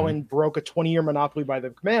happening because All In broke a 20-year monopoly by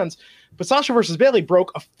the commands. But Sasha versus Bailey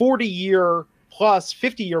broke a 40-year plus,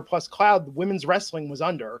 50-year plus cloud women's wrestling was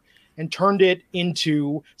under, and turned it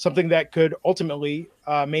into something that could ultimately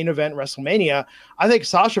main event WrestleMania. I think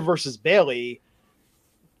Sasha versus Bailey,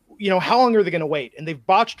 how long are they going to wait? And they've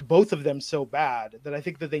botched both of them so bad that I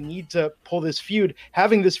think that they need to pull this feud.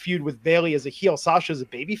 Having this feud with Bailey as a heel, Sasha as a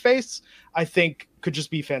babyface, I think could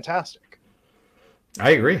just be fantastic.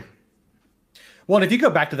 I agree. Well, and if you go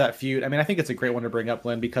back to that feud, I mean, I think it's a great one to bring up,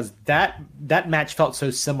 Glenn, because that match felt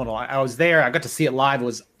so seminal. I was there. I got to see it live. It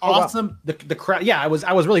was awesome. Wow. The crowd. Yeah, I was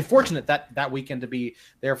really fortunate that weekend to be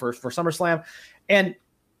there for SummerSlam. And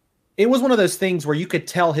it was one of those things where you could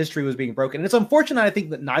tell history was being broken. And it's unfortunate, I think,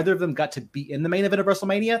 that neither of them got to be in the main event of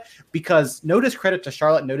WrestleMania because no discredit to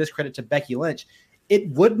Charlotte, no discredit to Becky Lynch. It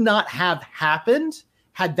would not have happened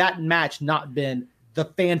had that match not been the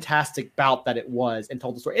fantastic bout that it was and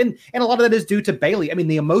told the story. And a lot of that is due to Bailey. I mean,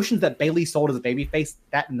 the emotions that Bailey sold as a babyface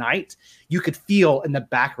that night, you could feel in the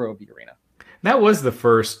back row of the arena. That was the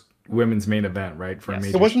first women's main event, right? For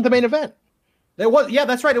It wasn't the main event. It was,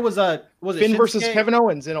 that's right. It was Finn versus Kevin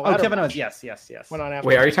Owens in a ladder Kevin match. Owens. Yes. Went on after.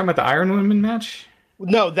 Wait, are you talking about the Iron Woman match?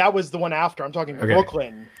 No, that was the one after. I'm talking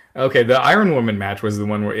Brooklyn. Okay, the Iron Woman match was the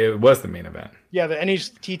one where it was the main event. Yeah, the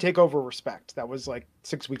NXT TakeOver Respect. That was like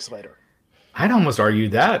 6 weeks later. I'd almost argue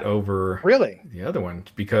that over really the other one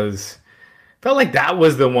because I felt like that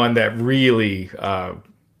was the one that really,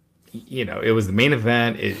 it was the main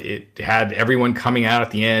event. It had everyone coming out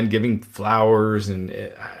at the end, giving flowers. And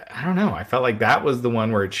I don't know. I felt like that was the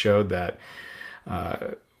one where it showed that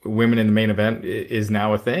women in the main event is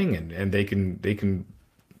now a thing and they can,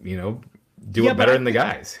 do it better than the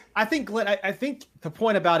guys. I think, Glenn, I think the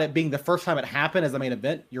point about it being the first time it happened as the main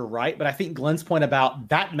event, you're right. But I think Glenn's point about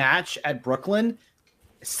that match at Brooklyn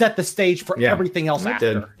set the stage for everything else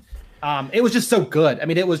after. It was just so good. I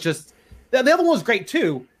mean, it was just the other one was great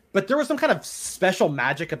too, but there was some kind of special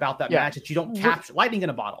magic about that match that you don't capture. Lightning in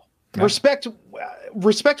a bottle. Yeah. Respect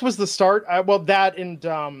was the start. That and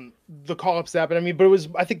the call-ups that, but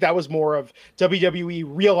I think that was more of WWE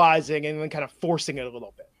realizing and then kind of forcing it a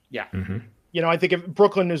little bit. Yeah. Mm-hmm. I think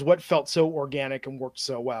Brooklyn is what felt so organic and worked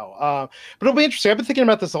so well. But it'll be interesting. I've been thinking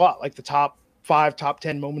about this a lot, like the top 5, top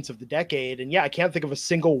 10 moments of the decade. And I can't think of a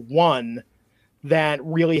single one that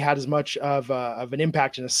really had as much of an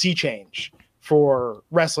impact and a sea change for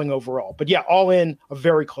wrestling overall. But All In, a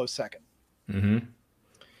very close second. Mm-hmm.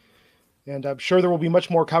 And I'm sure there will be much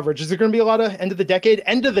more coverage. Is there going to be a lot of end of the decade?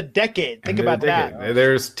 End of the decade. Think about that.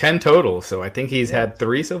 There's 10 total. So I think he's had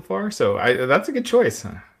 3 so far. So that's a good choice.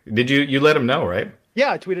 Did you let him know, right?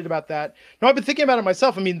 Yeah, I tweeted about that. No, I've been thinking about it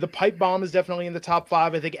myself. I mean, the pipe bomb is definitely in the top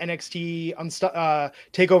 5. I think NXT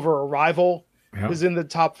TakeOver Arrival is in the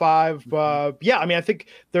top 5. Yeah, I mean, I think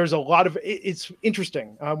there's a lot of it's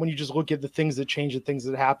interesting when you just look at the things that change, the things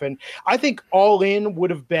that happen. I think All In would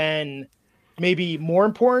have been maybe more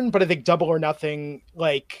important, but I think Double or Nothing,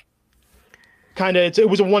 like, kind of, it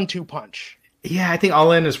was a 1-2 punch. Yeah, I think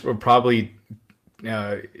All In is probably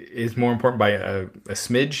is more important by a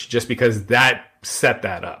smidge, just because that set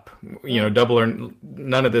that up. You know, Double or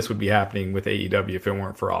none of this would be happening with AEW if it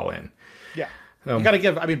weren't for All In. Yeah. You got to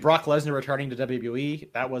give, I mean, Brock Lesnar returning to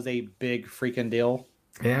WWE, that was a big freaking deal.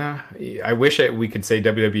 Yeah, I wish we could say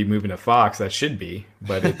WWE moving to Fox. That should be,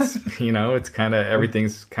 but it's you know, it's kind of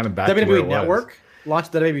everything's kind of back to where it WWE Network.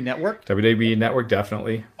 Launch the WWE Network. WWE Network,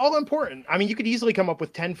 definitely. All important. I mean, you could easily come up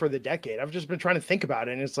with 10 for the decade. I've just been trying to think about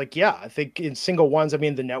it, and it's like, yeah, I think in single ones, I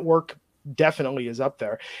mean, the network definitely is up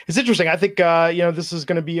there. It's interesting. I think, you know, this is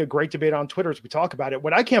going to be a great debate on Twitter as we talk about it.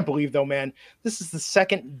 What I can't believe, though, man, this is the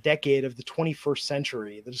second decade of the 21st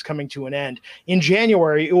century that is coming to an end. In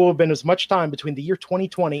January, it will have been as much time between the year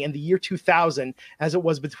 2020 and the year 2000 as it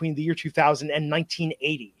was between the year 2000 and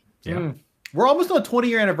 1980. Yeah. We're almost on a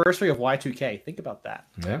 20-year anniversary of Y2K. Think about that.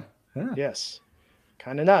 Yeah. Yes.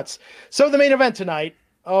 Kind of nuts. So the main event tonight,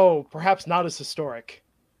 perhaps not as historic.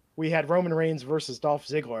 We had Roman Reigns versus Dolph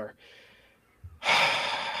Ziggler.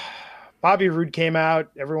 Bobby Roode came out.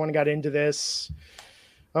 Everyone got into this.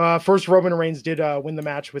 First, Roman Reigns did win the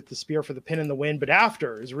match with the spear for the pin and the win, but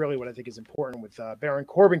after is really what I think is important with Baron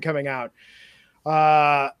Corbin coming out.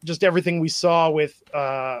 Just everything we saw with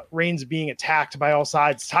Reigns being attacked by all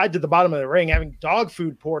sides, tied to the bottom of the ring, having dog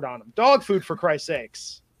food poured on him. Dog food, for Christ's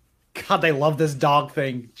sakes. God, they love this dog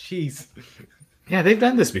thing. Jeez. Yeah, they've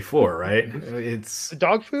done this before, right? It's The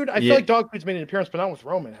dog food? I feel like dog food's made an appearance, but not with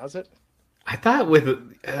Roman, has it? I thought with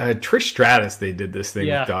Trish Stratus they did this thing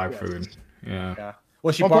Yeah. with dog food. Yeah.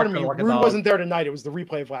 Well, she Well, barked pardon me, like a Rude dog. wasn't there tonight. It was the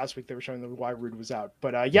replay of last week. They were showing why Rude was out.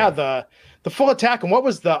 But the full attack, and what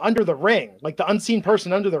was the under the ring? Like the unseen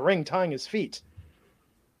person under the ring tying his feet.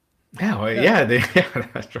 Yeah,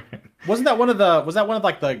 that's right. Was that one of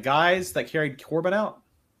like the guys that carried Corbin out?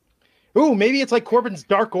 Ooh, maybe it's like Corbin's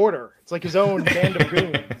Dark Order. It's like his own band of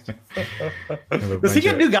goons. Does he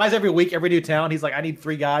get new guys every week, every new town? He's like, I need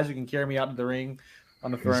 3 guys who can carry me out to the ring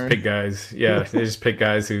on the Just throne. pick guys. Yeah, they just pick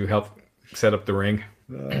guys who help set up the ring.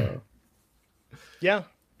 Yeah.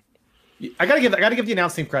 I gotta give the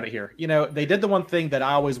announce team credit here. You know, they did the one thing that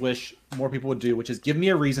I always wish more people would do, which is give me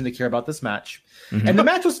a reason to care about this match. And the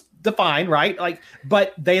match was defined, right? Like,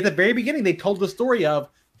 but they at the very beginning they told the story of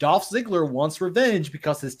Dolph Ziggler wants revenge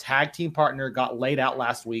because his tag team partner got laid out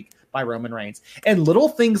last week by Roman Reigns. And little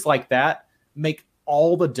things like that make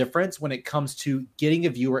all the difference when it comes to getting a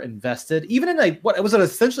viewer invested. Even in what was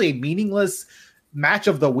essentially a meaningless match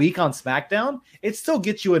of the week on SmackDown, it still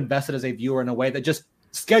gets you invested as a viewer in a way that just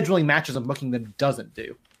scheduling matches and booking them doesn't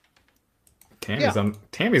do.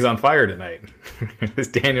 Tammy's on fire tonight. This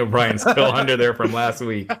Daniel Bryan's still under there from last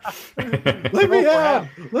week. Let me out!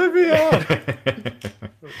 Let me out!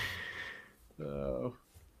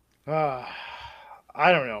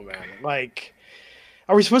 I don't know, man. Like,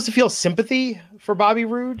 are we supposed to feel sympathy for Bobby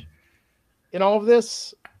Roode in all of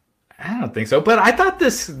this? I don't think so, but I thought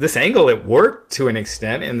this angle it worked to an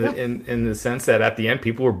extent in the sense that at the end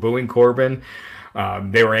people were booing Corbin.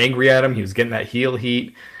 They were angry at him. He was getting that heel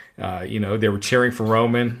heat. They were cheering for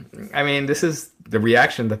Roman. I mean, this is the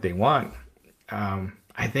reaction that they want.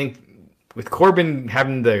 I think with Corbin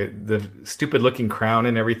having the stupid looking crown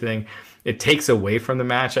and everything, it takes away from the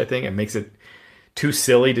match. I think it makes it too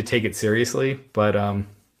silly to take it seriously. But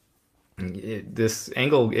this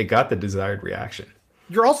angle, it got the desired reaction.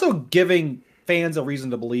 You're also giving fans a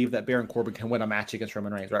reason to believe that Baron Corbin can win a match against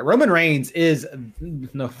Roman Reigns, right? Roman Reigns is,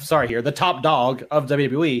 the top dog of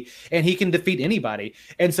WWE, and he can defeat anybody.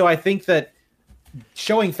 And so I think that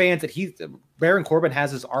showing fans that Baron Corbin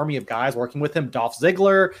has his army of guys working with him, Dolph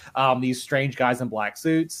Ziggler, these strange guys in black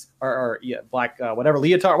suits, black, whatever,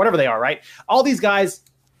 leotard, whatever they are, right? All these guys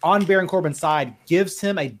on Baron Corbin's side gives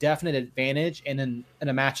him a definite advantage in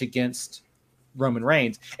a match against Roman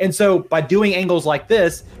Reigns. And so by doing angles like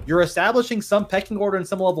this, you're establishing some pecking order and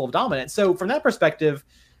some level of dominance. So from that perspective,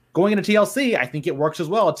 going into TLC, I think it works as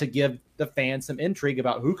well to give the fans some intrigue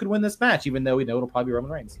about who could win this match, even though we know it'll probably be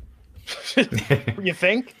Roman Reigns. You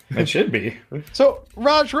think? It should be. So,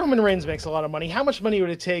 Raj, Roman Reigns makes a lot of money. How much money would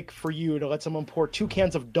it take for you to let someone pour 2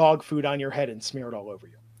 cans of dog food on your head and smear it all over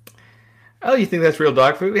you? Oh, you think that's real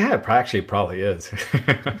dog food? Yeah, it probably is.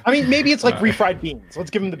 I mean, maybe it's like refried beans. Let's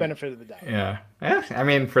give him the benefit of the doubt. Yeah. I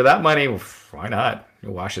mean, for that money, why not? It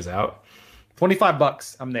washes out.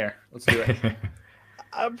 $25. I'm there. Let's do it.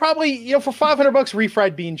 Probably, for $500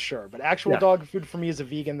 refried beans, sure. But actual dog food for me as a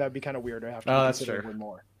vegan, that'd be kind of weird. I have to that's consider true.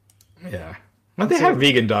 more. Yeah. Well, they have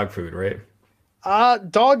vegan dog food, right?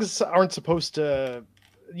 Dogs aren't supposed to,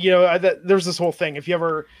 there's this whole thing. If you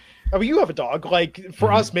ever, you have a dog, like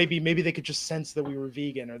for us, maybe they could just sense that we were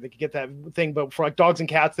vegan or they could get that thing. But for like dogs and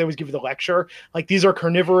cats, they always give you the lecture. Like these are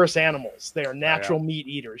carnivorous animals. They are natural meat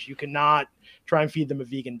eaters. You cannot try and feed them a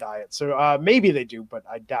vegan diet. So maybe they do, but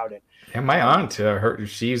I doubt it. Yeah, my aunt,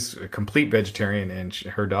 she's a complete vegetarian, and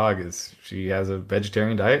her dog she has a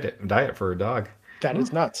vegetarian diet for her dog. That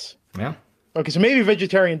is nuts. Yeah. Okay, so maybe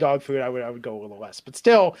vegetarian dog food, I would go a little less, but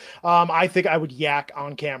still, I think I would yak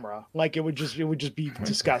on camera. Like it would just be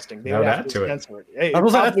disgusting. They would have to censor it. Hey, I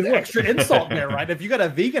was like, that's an extra insult there, right? If you got a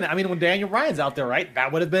vegan, I mean, when Daniel Bryan's out there, right,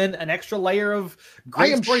 that would have been an extra layer of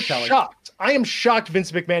great storytelling. I am shocked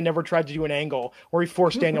Vince McMahon never tried to do an angle where he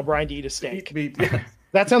forced Daniel Bryan to eat a steak.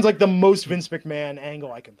 That sounds like the most Vince McMahon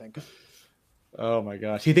angle I can think of. Oh my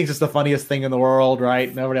gosh, he thinks it's the funniest thing in the world,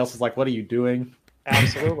 right? Nobody else is like, "What are you doing?"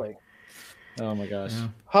 Absolutely. Oh my gosh.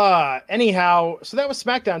 Anyhow, so that was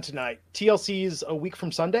SmackDown tonight. TLC's a week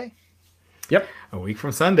from Sunday. Yep, a week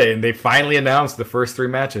from Sunday, and they finally announced the first 3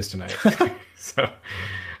 matches tonight. So,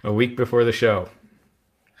 a week before the show.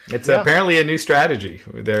 It's apparently a new strategy.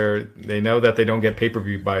 They know that they don't get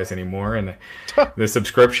pay-per-view buys anymore, and the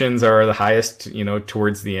subscriptions are the highest,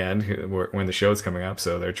 towards the end when the show's coming up.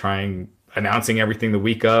 So they're announcing everything the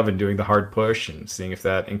week of and doing the hard push and seeing if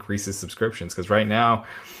that increases subscriptions. Because right now,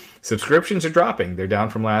 subscriptions are dropping. They're down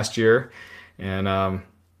from last year, and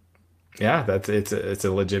it's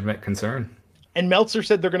a legitimate concern. And Meltzer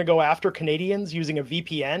said they're going to go after Canadians using a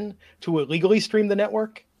VPN to illegally stream the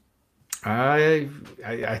network. I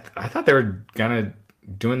thought they were gonna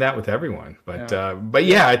doing that with everyone, but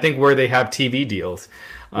I think where they have TV deals,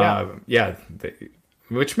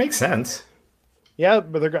 which makes sense. Yeah,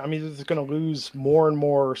 but they're going to lose more and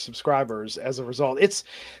more subscribers as a result. It's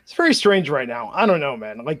very strange right now. I don't know,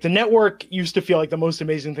 man. Like the network used to feel like the most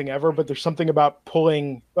amazing thing ever, but there's something about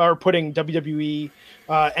putting WWE,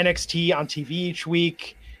 NXT on TV each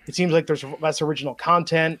week. It seems like there's less original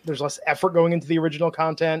content. There's less effort going into the original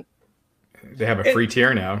content. They have a free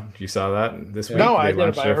tier now. You saw that this week? No, I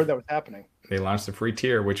didn't, but I heard that was happening. They launched a free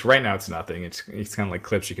tier, which right now it's nothing. It's kind of like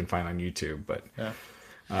clips you can find on YouTube, but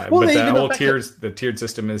the tiered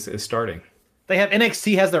system is starting. They have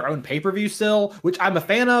NXT has their own pay-per-view still, which I'm a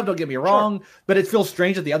fan of. Don't get me wrong, but it feels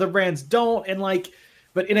strange that the other brands don't. And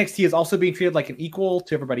but NXT is also being treated like an equal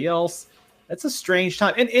to everybody else. That's a strange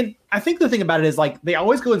time. And I think the thing about it is they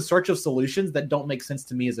always go in search of solutions that don't make sense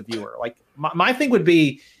to me as a viewer. Like my thing would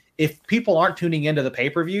be, if people aren't tuning into the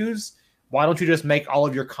pay-per-views, why don't you just make all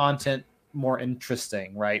of your content more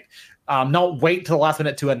interesting, right? Don't wait till the last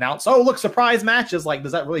minute to announce, oh, look, surprise matches. Like,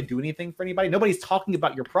 does that really do anything for anybody? Nobody's talking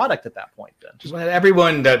about your product at that point then.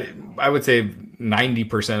 Everyone I would say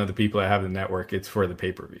 90% of the people that have the network, it's for the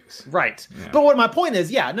pay-per-views. Right. Yeah. But what my point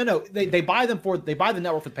is, they buy the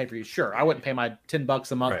network for the pay-per-views. Sure, I wouldn't pay my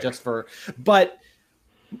 $10 a month just for, but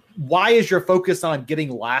why is your focus on getting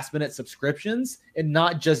last minute subscriptions and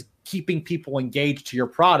not just keeping people engaged to your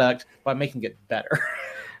product by making it better?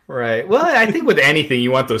 Right. Well, I think with anything,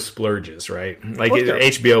 you want those splurges, right? Like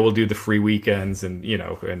HBO will do the free weekends and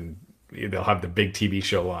they'll have the big TV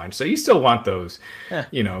show launch. So you still want those,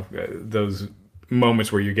 those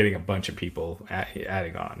moments where you're getting a bunch of people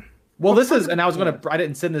adding on. Well, I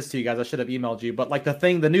didn't send this to you guys. I should have emailed you, but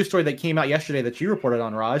the news story that came out yesterday that you reported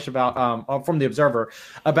on, Raj, about from the Observer,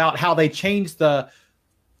 about how they changed the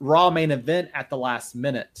Raw main event at the last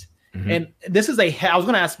minute. Mm-hmm. And this is I was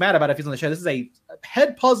going to ask Matt about it if he's on the show. This is a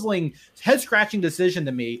head-puzzling, head-scratching decision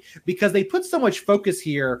to me because they put so much focus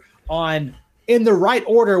here on in the right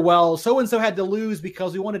order. Well, so-and-so had to lose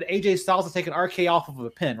because we wanted AJ Styles to take an RK off of a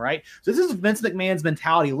pin, right? So this is Vince McMahon's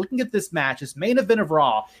mentality, looking at this match, this main event of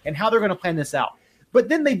Raw, and how they're going to plan this out. But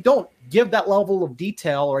then they don't give that level of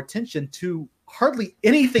detail or attention to hardly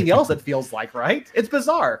anything else, it feels like, right? It's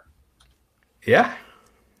bizarre. Yeah.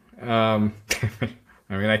 I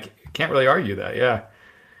can't really argue that, yeah.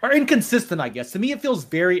 Or inconsistent, I guess. To me, it feels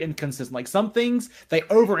very inconsistent. Like some things they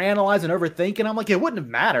overanalyze and overthink, and I'm like, it wouldn't have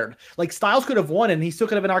mattered. Like Styles could have won, and he still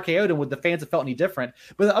could have been RKO'd, and would the fans have felt any different?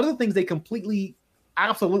 But the other things they completely,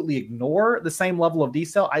 absolutely ignore the same level of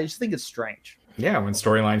detail. I just think it's strange. Yeah, when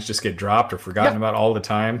storylines just get dropped or forgotten about all the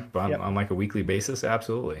time on like a weekly basis,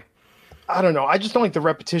 absolutely. I don't know. I just don't like the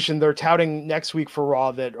repetition. They're touting next week for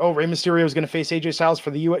Raw that, Rey Mysterio is going to face AJ Styles for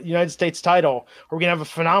the United States title. Or we're going to have a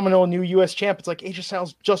phenomenal new U.S. champ. It's like AJ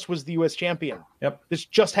Styles just was the U.S. champion. Yep. This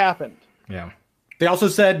just happened. Yeah. They also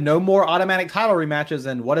said no more automatic title rematches.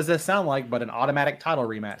 And what does this sound like but an automatic title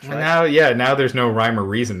rematch? Right? Now there's no rhyme or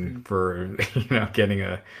reason for getting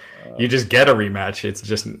you just get a rematch. It's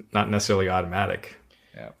just not necessarily automatic.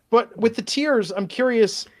 But with the tiers, I'm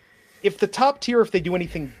curious if the top tier, if they do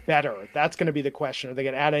anything better. That's going to be the question. Are they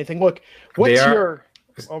going to add anything? Look, what tier?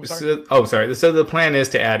 Oh, sorry. So the plan is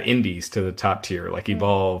to add indies to the top tier, like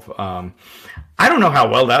Evolve. I don't know how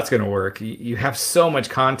well that's going to work. You have so much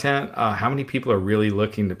content. How many people are really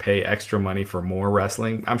looking to pay extra money for more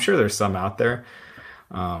wrestling? I'm sure there's some out there.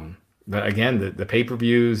 But again, the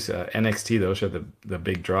pay-per-views, NXT, those are the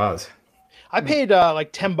big draws. I paid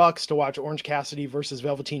like $10 to watch Orange Cassidy versus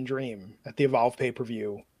Velveteen Dream at the Evolve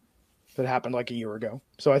pay-per-view that happened like a year ago.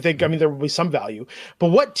 So I think, there will be some value. But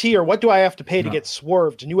what tier, what do I have to pay to get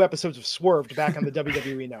Swerved, new episodes of Swerved back on the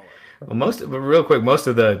WWE Network? Well, real quick, most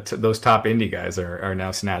of those top indie guys are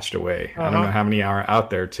now snatched away. I don't know how many are out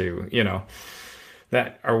there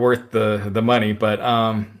that are worth the money,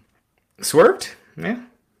 but Swerved, yeah.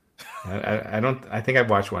 I think I've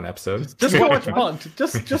watched one episode. Just go watch Punt.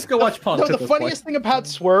 Just go watch Punt. No, the funniest thing about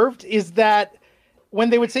Swerved is that when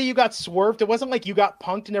they would say you got swerved, it wasn't like you got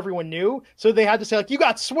punked and everyone knew. So they had to say like you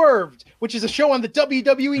got swerved, which is a show on the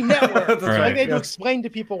WWE Network. Right. Like they had to explain to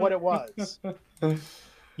people what it was.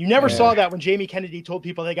 You never saw that when Jamie Kennedy told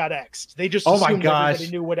people they got X'd. They just assumed everybody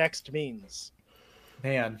knew what X'd means.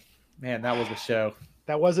 Man, that was a show.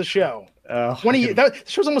 That was a show. That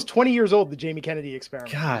show's almost 20 years old, the Jamie Kennedy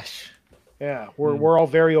Experiment. Gosh. Yeah, we're all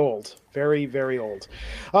very old. Very, very old.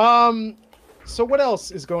 So what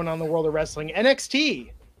else is going on in the world of wrestling?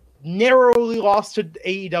 NXT narrowly lost to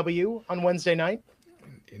AEW on Wednesday night.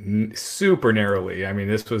 Super narrowly. I mean,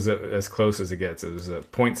 this was as close as it gets. It was a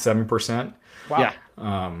 0.7%. Wow. Yeah.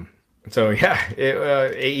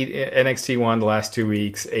 NXT won the last 2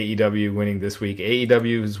 weeks. AEW winning this week.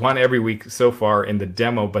 AEW has won every week so far in the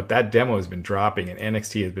demo, but that demo has been dropping and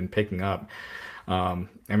NXT has been picking up.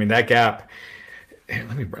 That gap.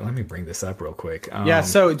 Let me bring this up real quick.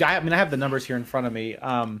 So I have the numbers here in front of me.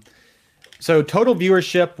 So total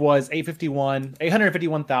viewership was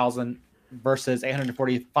 851,000 versus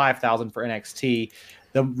 845,000 for NXT.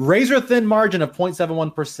 The razor thin margin of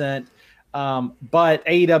 0.71%. But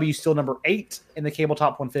AEW still number 8 in the cable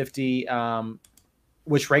top 150,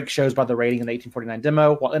 which rank shows by the rating in the 1849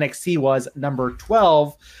 demo, while NXT was number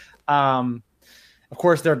 12. Of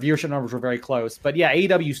course, their viewership numbers were very close, but yeah,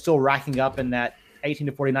 AEW still racking up in that 18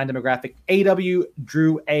 to 49 demographic. AEW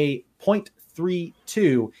drew a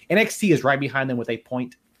 0.32. NXT is right behind them with a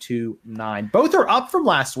 0.29. Both are up from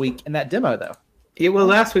last week in that demo, though. Yeah, well,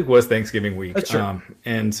 last week was Thanksgiving week. That's true.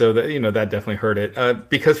 And so that definitely hurt it.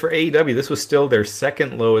 Because for AEW, this was still their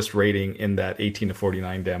second lowest rating in that 18 to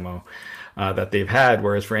 49 demo that they've had.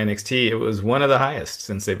 Whereas for NXT, it was one of the highest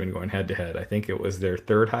since they've been going head to head. I think it was their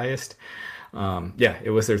third highest.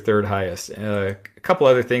 It was their third highest. A couple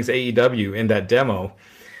other things. AEW in that demo,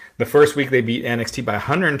 the first week they beat NXT by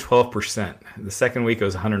 112%. The second week it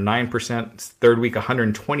was 109%. Third week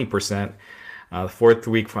 120%. The fourth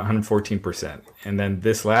week 114%. And then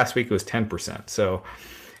this last week it was 10%. So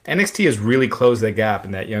NXT has really closed that gap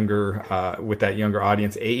in that with that younger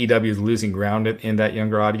audience. AEW is losing ground in that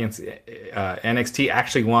younger audience. NXT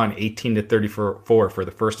actually won 18 to 34 for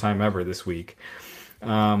the first time ever this week.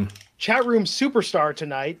 Chat room superstar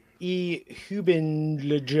tonight, E.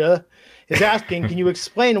 Hubinleja, is asking, can you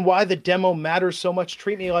explain why the demo matters so much?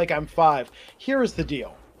 Treat me like I'm 5. Here is the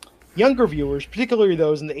deal. Younger viewers, particularly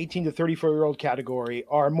those in the 18 to 34-year-old category,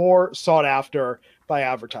 are more sought after by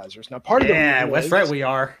advertisers. Now, part of the reason that's right, we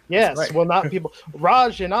are. Yes, right. Well, not people.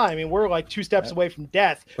 Raj and I we're like 2 steps away from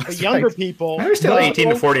death, but younger people. They're still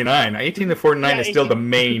 18 to 49. 18 to 49 is still the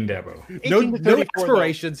main demo. No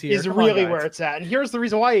expirations here. Is really where it's at. And here's the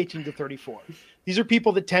reason why 18 to 34. These are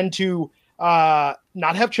people that tend to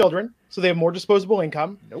not have children, so they have more disposable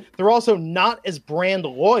income. Nope. They're also not as brand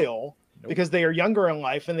loyal. Because they are younger in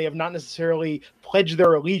life and they have not necessarily pledged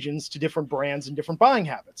their allegiance to different brands and different buying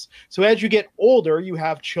habits. So as you get older, you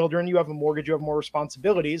have children, you have a mortgage, you have more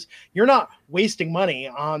responsibilities. You're not wasting money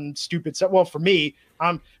on stupid stuff. Well, for me,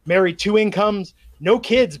 I'm married, 2 incomes, no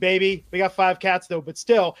kids, baby. We got 5 cats though, but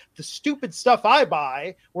still the stupid stuff I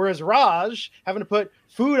buy, whereas Raj having to put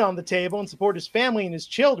food on the table and support his family and his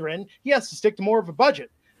children, he has to stick to more of a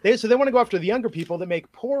budget. So they want to go after the younger people that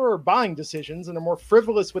make poorer buying decisions and are more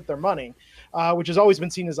frivolous with their money, which has always been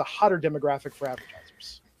seen as a hotter demographic for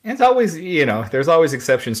advertisers. And it's always, there's always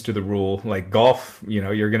exceptions to the rule. Like golf,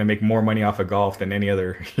 you're going to make more money off of golf than any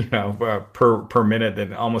other, per minute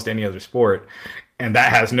than almost any other sport. And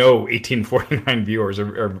that has no 1849 viewers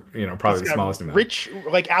or probably the smallest amount. Rich,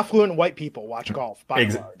 like affluent white people watch golf by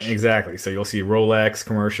and large. Exactly. So you'll see Rolex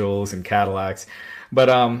commercials and Cadillacs. But,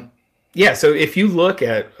 so if you look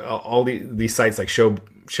at all these sites like Show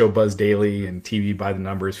Show Buzz Daily and TV by the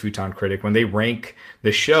Numbers, Futon Critic, when they rank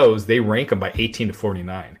the shows, they rank them by 18 to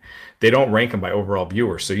 49. They don't rank them by overall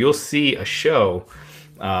viewers. So you'll see a show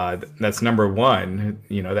that's number one,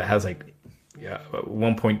 that has like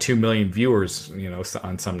 1.2 million viewers,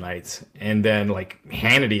 on some nights. And then like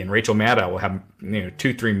Hannity and Rachel Maddow will have,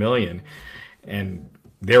 2-3 million, and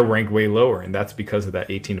they're ranked way lower. And that's because of that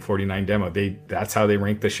 18 to 49 demo. That's how they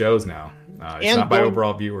rank the shows now. It's not by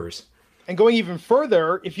overall viewers. And going even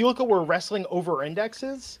further, if you look at where wrestling over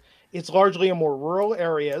indexes, it's largely in more rural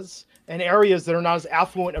areas and areas that are not as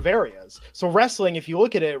affluent of areas. So wrestling, if you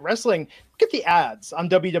look at it, look at the ads on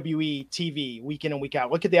WWE TV week in and week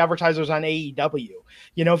out. Look at the advertisers on AEW.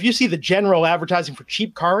 If you see the general advertising for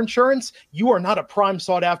cheap car insurance, you are not a prime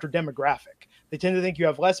sought after demographic. They tend to think you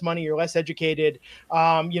have less money, you're less educated.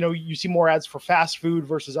 You see more ads for fast food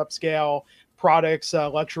versus upscale products,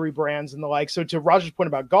 luxury brands and the like. So to Roger's point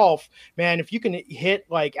about golf, man, if you can hit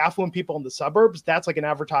like affluent people in the suburbs, that's like an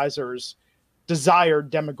advertiser's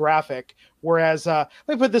desired demographic. Whereas, let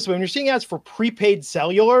me put it this way, when you're seeing ads for prepaid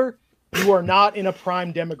cellular, you are not in a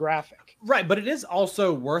prime demographic. Right, but it is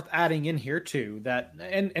also worth adding in here too that,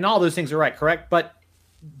 and all those things are right, correct? But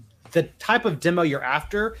the type of demo you're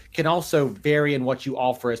after can also vary in what you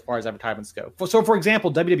offer as far as advertisements go. So for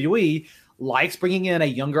example, WWE likes bringing in a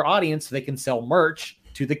younger audience so they can sell merch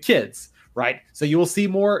to the kids, right? So you will see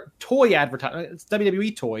more toy advertisements. It's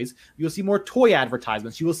WWE toys. You'll see more toy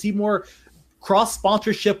advertisements. You will see more cross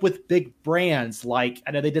sponsorship with big brands. Like,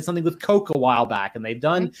 I know they did something with Coke a while back, and they've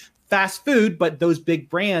done fast food, but those big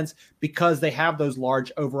brands, because they have those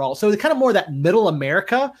large overall. So it's kind of more that middle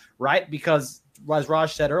America, right? Because as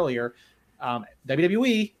Raj said earlier,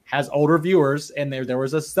 WWE has older viewers, and there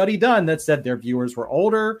was a study done that said their viewers were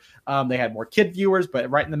older. They had more kid viewers, but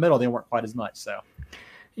right in the middle, they weren't quite as much. So,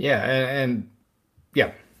 and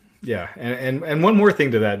one more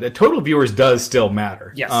thing to that: the total viewers does still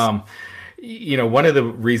matter. Yes. One of the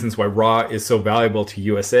reasons why Raw is so valuable to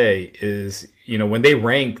USA is, when they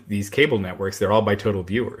rank these cable networks, they're all by total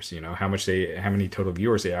viewers. How many total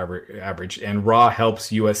viewers they average, and Raw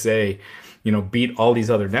helps USA beat all these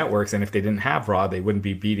other networks. And if they didn't have Raw, they wouldn't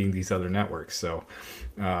be beating these other networks. So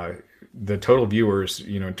the total viewers,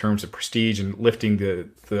 in terms of prestige and lifting the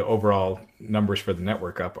overall numbers for the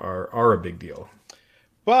network up are a big deal.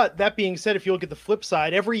 But that being said, if you look at the flip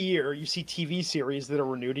side, every year you see TV series that are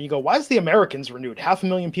renewed and you go, why is The Americans renewed?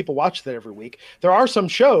 500,000 people watch that every week. There are some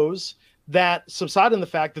shows that subside in the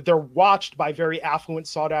fact that they're watched by very affluent,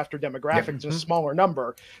 sought-after demographics in a smaller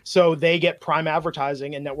number. So they get prime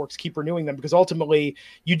advertising, and networks keep renewing them because ultimately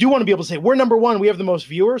you do want to be able to say, we're number one, we have the most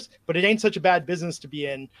viewers, but it ain't such a bad business to be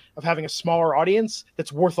in of having a smaller audience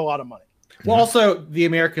that's worth a lot of money. Well, also, The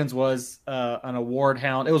Americans was an award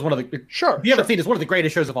hound. It was one of the If you haven't seen it, it's one of the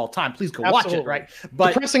greatest shows of all time. Please go watch it, right?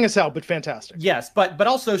 But depressing as hell, but fantastic. Yes, but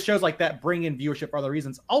also shows like that bring in viewership for other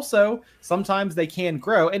reasons. Also, sometimes they can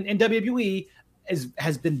grow, and WWE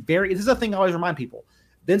has been very. This is a thing I always remind people.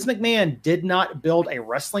 Vince McMahon did not build a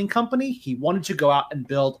wrestling company. He wanted to go out and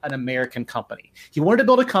build an American company. He wanted to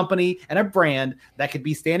build a company and a brand that could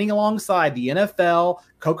be standing alongside the NFL,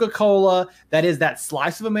 Coca-Cola, that is that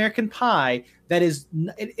slice of American pie. It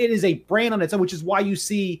is a brand on its own, which is why you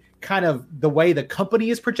see kind of the way the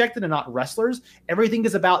company is projected and not wrestlers. Everything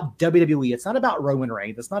is about WWE. It's not about Roman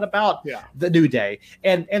Reigns. It's not about the New Day.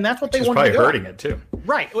 And that's what they want to do. It's probably hurting it too.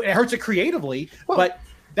 Right. It hurts it creatively, but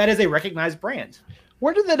that is a recognized brand.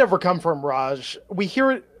 Where did that ever come from, Raj? We hear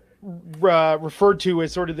it referred to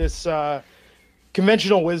as sort of this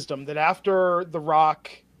conventional wisdom that after The Rock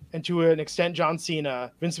and to an extent John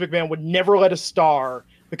Cena, Vince McMahon would never let a star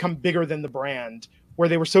become bigger than the brand, where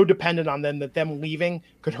they were so dependent on them that them leaving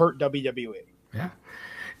could hurt WWE. Yeah.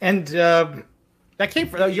 And that came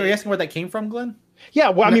from, you're asking where that came from, Glenn? Yeah.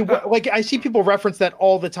 Well, I mean, like I see people reference that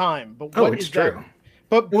all the time, but what it's is true. That?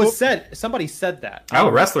 But it was said, somebody said that.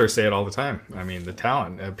 Wrestlers say it all the time. I mean, the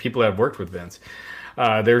talent, people that have worked with Vince.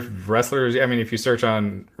 There's wrestlers. I mean, if you search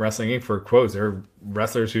on Wrestling Inc. for quotes, there are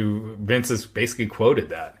wrestlers who Vince has basically quoted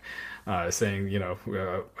that, saying,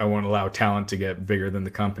 I won't allow talent to get bigger than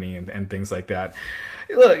the company and things like that.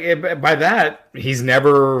 Look, by that, he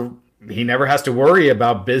never has to worry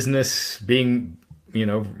about business being,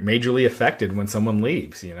 majorly affected when someone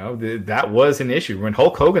leaves. That was an issue. When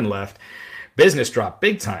Hulk Hogan left, business dropped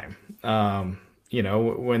big time. When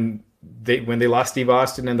they lost Steve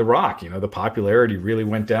Austin and The Rock, the popularity really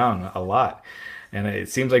went down a lot. And it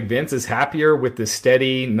seems like Vince is happier with the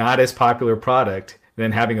steady, not as popular product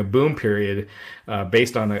than having a boom period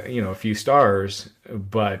based on a few stars,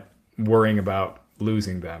 but worrying about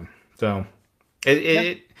losing them. So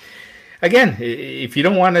again, if you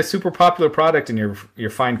don't want a super popular product and you're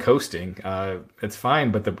fine coasting, it's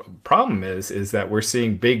fine. But the problem is that we're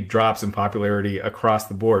seeing big drops in popularity across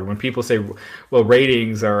the board. When people say, well,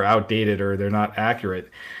 ratings are outdated or they're not accurate,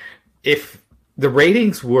 if the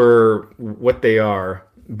ratings were what they are,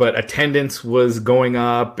 but attendance was going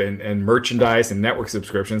up and merchandise and network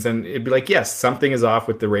subscriptions, and it'd be like, yes, something is off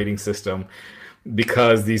with the rating system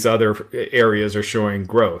because these other areas are showing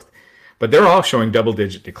growth. But they're all showing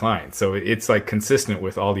double-digit decline, so it's like consistent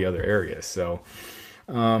with all the other areas. So,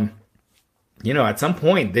 at some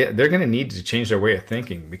point they're going to need to change their way of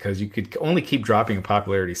thinking, because you could only keep dropping in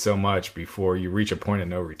popularity so much before you reach a point of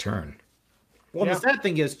no return. Well, the sad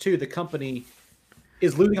thing is too, the company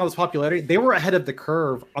is losing all this popularity. They were ahead of the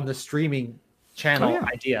curve on the streaming channel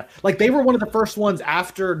idea. Like, they were one of the first ones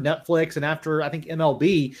after Netflix and after, I think,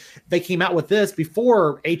 MLB. They came out with this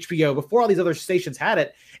before HBO, before all these other stations had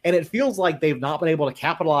it. And it feels like they've not been able to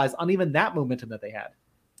capitalize on even that momentum that they had.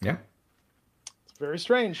 Yeah. It's very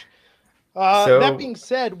strange. That being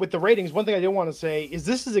said, with the ratings, one thing I did want to say is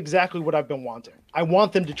this is exactly what I've been wanting. I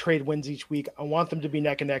want them to trade wins each week. I want them to be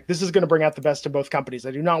neck and neck. This is going to bring out the best of both companies.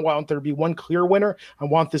 I do not want there to be one clear winner. I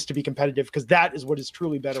want this to be competitive, because that is what is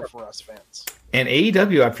truly better for us fans. And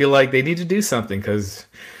AEW, I feel like they need to do something, because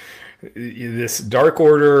this Dark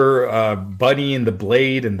Order, Bunny and the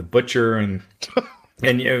Blade and the Butcher and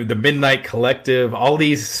the Midnight Collective, all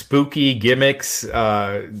these spooky gimmicks,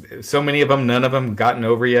 so many of them, none of them gotten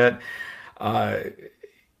over yet.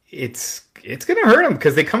 It's going to hurt them,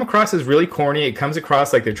 because they come across as really corny. It comes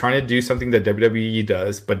across like they're trying to do something that WWE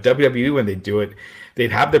does, but WWE, when they do it,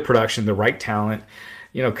 they'd have the production, the right talent.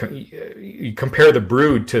 You compare the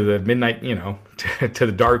Brood to the Midnight, to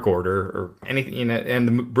the Dark Order or anything, and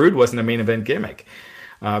the Brood wasn't a main event gimmick,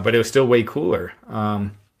 but it was still way cooler.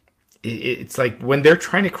 It's like when they're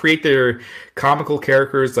trying to create their comical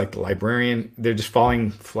characters like the Librarian, they're just falling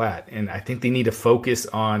flat. And I think they need to focus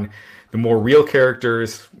on the more real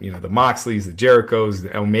characters, the Moxleys, the Jerichos,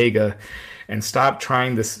 the Omega, and stop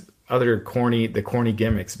trying this other corny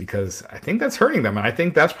gimmicks, because I think that's hurting them. And I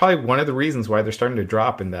think that's probably one of the reasons why they're starting to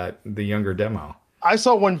drop in the younger demo. I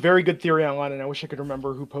saw one very good theory online, and I wish I could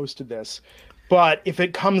remember who posted this. But if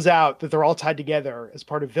it comes out that they're all tied together as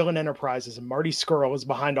part of Villain Enterprises and Marty Scurll is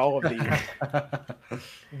behind all of these,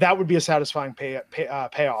 that would be a satisfying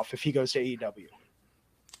payoff if he goes to AEW.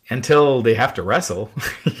 Until they have to wrestle,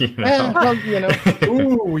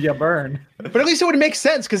 Ooh, you burn. But at least it would make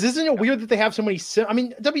sense, because isn't it weird that they have so many?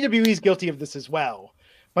 WWE is guilty of this as well.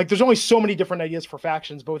 Like, there's only so many different ideas for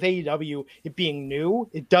factions, but with AEW, it being new,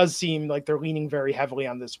 it does seem like they're leaning very heavily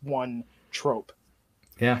on this one trope.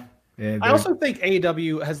 Yeah. I also think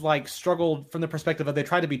AEW has struggled from the perspective of they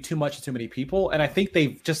try to be too much to too many people. And I think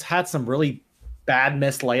they've just had some really bad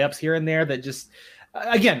missed layups here and there that just,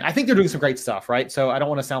 again, I think they're doing some great stuff, right? So I don't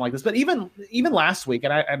want to sound like this, but even last week,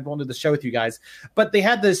 and I wanted to share with you guys, but they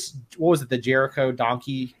had this, what was it? The Jericho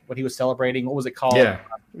donkey, what he was celebrating. What was it called? Yeah.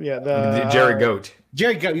 The Jerry Goat.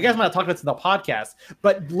 Jerry Goat. You guys might have talked about this in the podcast,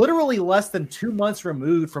 but literally less than 2 months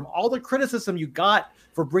removed from all the criticism you got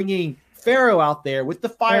for bringing Pharaoh out there with the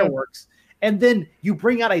fireworks, and then you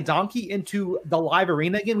bring out a donkey into the live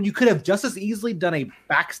arena again, when you could have just as easily done a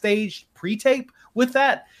backstage pre-tape with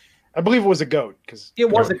that. I believe it was a goat, because it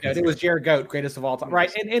was a goat. It was Jared Goat, greatest of all time,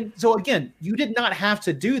 right? And so again, you did not have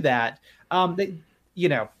to do that.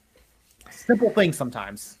 Simple things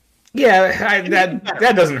sometimes. Yeah,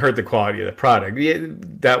 that doesn't hurt the quality of the product.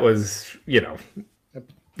 That was, you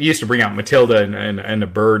used to bring out Matilda and a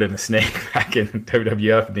bird and a snake back in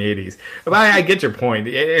WWF in the 80s. But I get your point.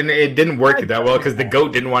 And it didn't work that well because the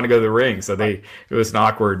goat didn't want to go to the ring. So it was an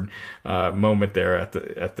awkward moment there at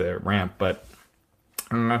the ramp. But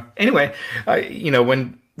anyway,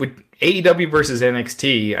 when with AEW versus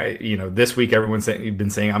NXT, this week everyone's been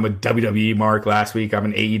saying I'm a WWE mark. Last week I'm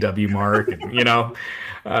an AEW mark. And,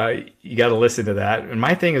 you got to listen to that. And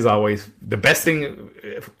my thing is always the best thing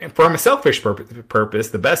from a selfish purpose.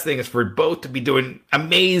 The best thing is for both to be doing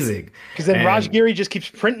amazing. Because then Raj Giri just keeps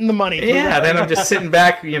printing the money. Yeah, then I'm just sitting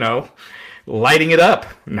back, lighting it up.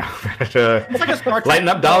 No, it's like a Star Trek lighting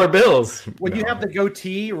up dollar bills. When you have the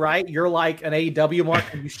goatee, right? You're like an AEW mark,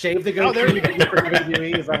 and you shave the goatee.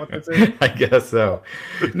 Is that what this is? I guess so.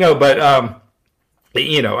 No, but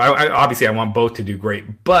I obviously I want both to do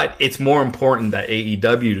great, but it's more important that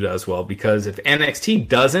AEW does well, because if NXT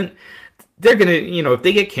doesn't, they're gonna, if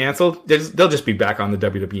they get canceled, they'll just be back on the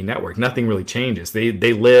WWE network. Nothing really changes. They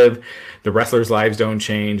live. The wrestlers' lives don't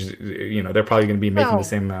change. They're probably going to be making the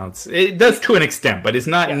same amounts. It does to an extent, but it's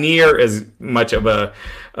not near as much of a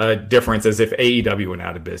difference as if AEW went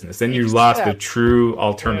out of business. Then you lost the true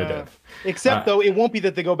alternative. Except though, it won't be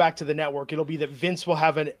that they go back to the network. It'll be that Vince will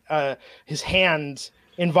have his hand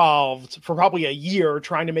involved for probably a year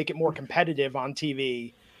trying to make it more competitive on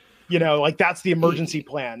TV. You know, like that's the emergency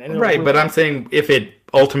plan. And right, but I'm saying if it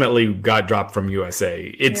ultimately got dropped from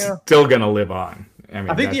USA, it's still going to live on. I mean,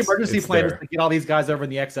 I think the emergency plan is to get all these guys over in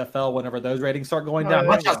the XFL whenever those ratings start going down.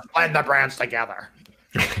 Let's just blend the brands together.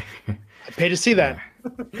 I'd pay to see that.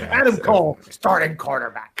 Adam Cole, starting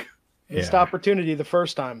quarterback. Missed opportunity the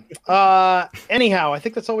first time. Anyhow, I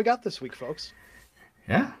think that's all we got this week, folks.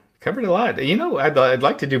 Yeah, covered a lot. You know, I'd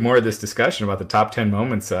like to do more of this discussion about the top 10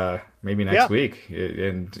 moments maybe next week.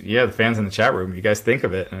 And the fans in the chat room, you guys think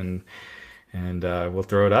of it, and we'll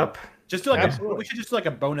throw it up. Just do we should just do like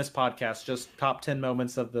a bonus podcast, just top 10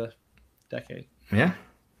 moments of the decade. Yeah.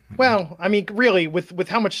 Well, I mean, really, with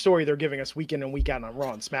how much story they're giving us week in and week out on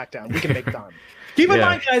Raw and SmackDown, we can make time. Keep in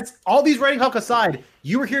mind, guys, all these rating hawk aside,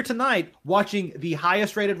 you were here tonight watching the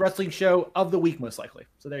highest rated wrestling show of the week, most likely.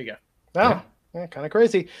 So there you go. Oh, kind of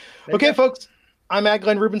crazy. Okay, folks. I'm at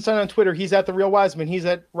Glenn Rubenstein on Twitter. He's at The Real Wiseman. He's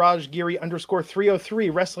at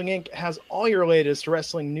RajGiri_303. Wrestling Inc. has all your latest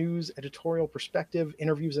wrestling news, editorial perspective,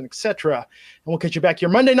 interviews, and etc. And we'll catch you back here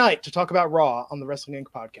Monday night to talk about Raw on the Wrestling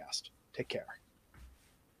Inc. podcast. Take care.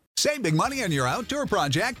 Save big money on your outdoor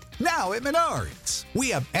project now at Menards.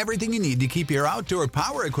 We have everything you need to keep your outdoor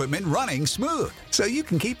power equipment running smooth, so you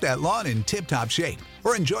can keep that lawn in tip-top shape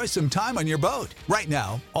or enjoy some time on your boat. Right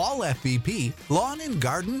now, all FVP, lawn and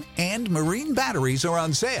garden, and marine batteries are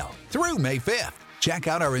on sale through May 5th. Check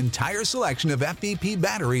out our entire selection of FVP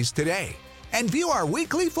batteries today and view our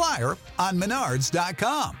weekly flyer on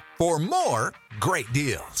Menards.com for more great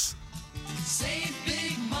deals. Save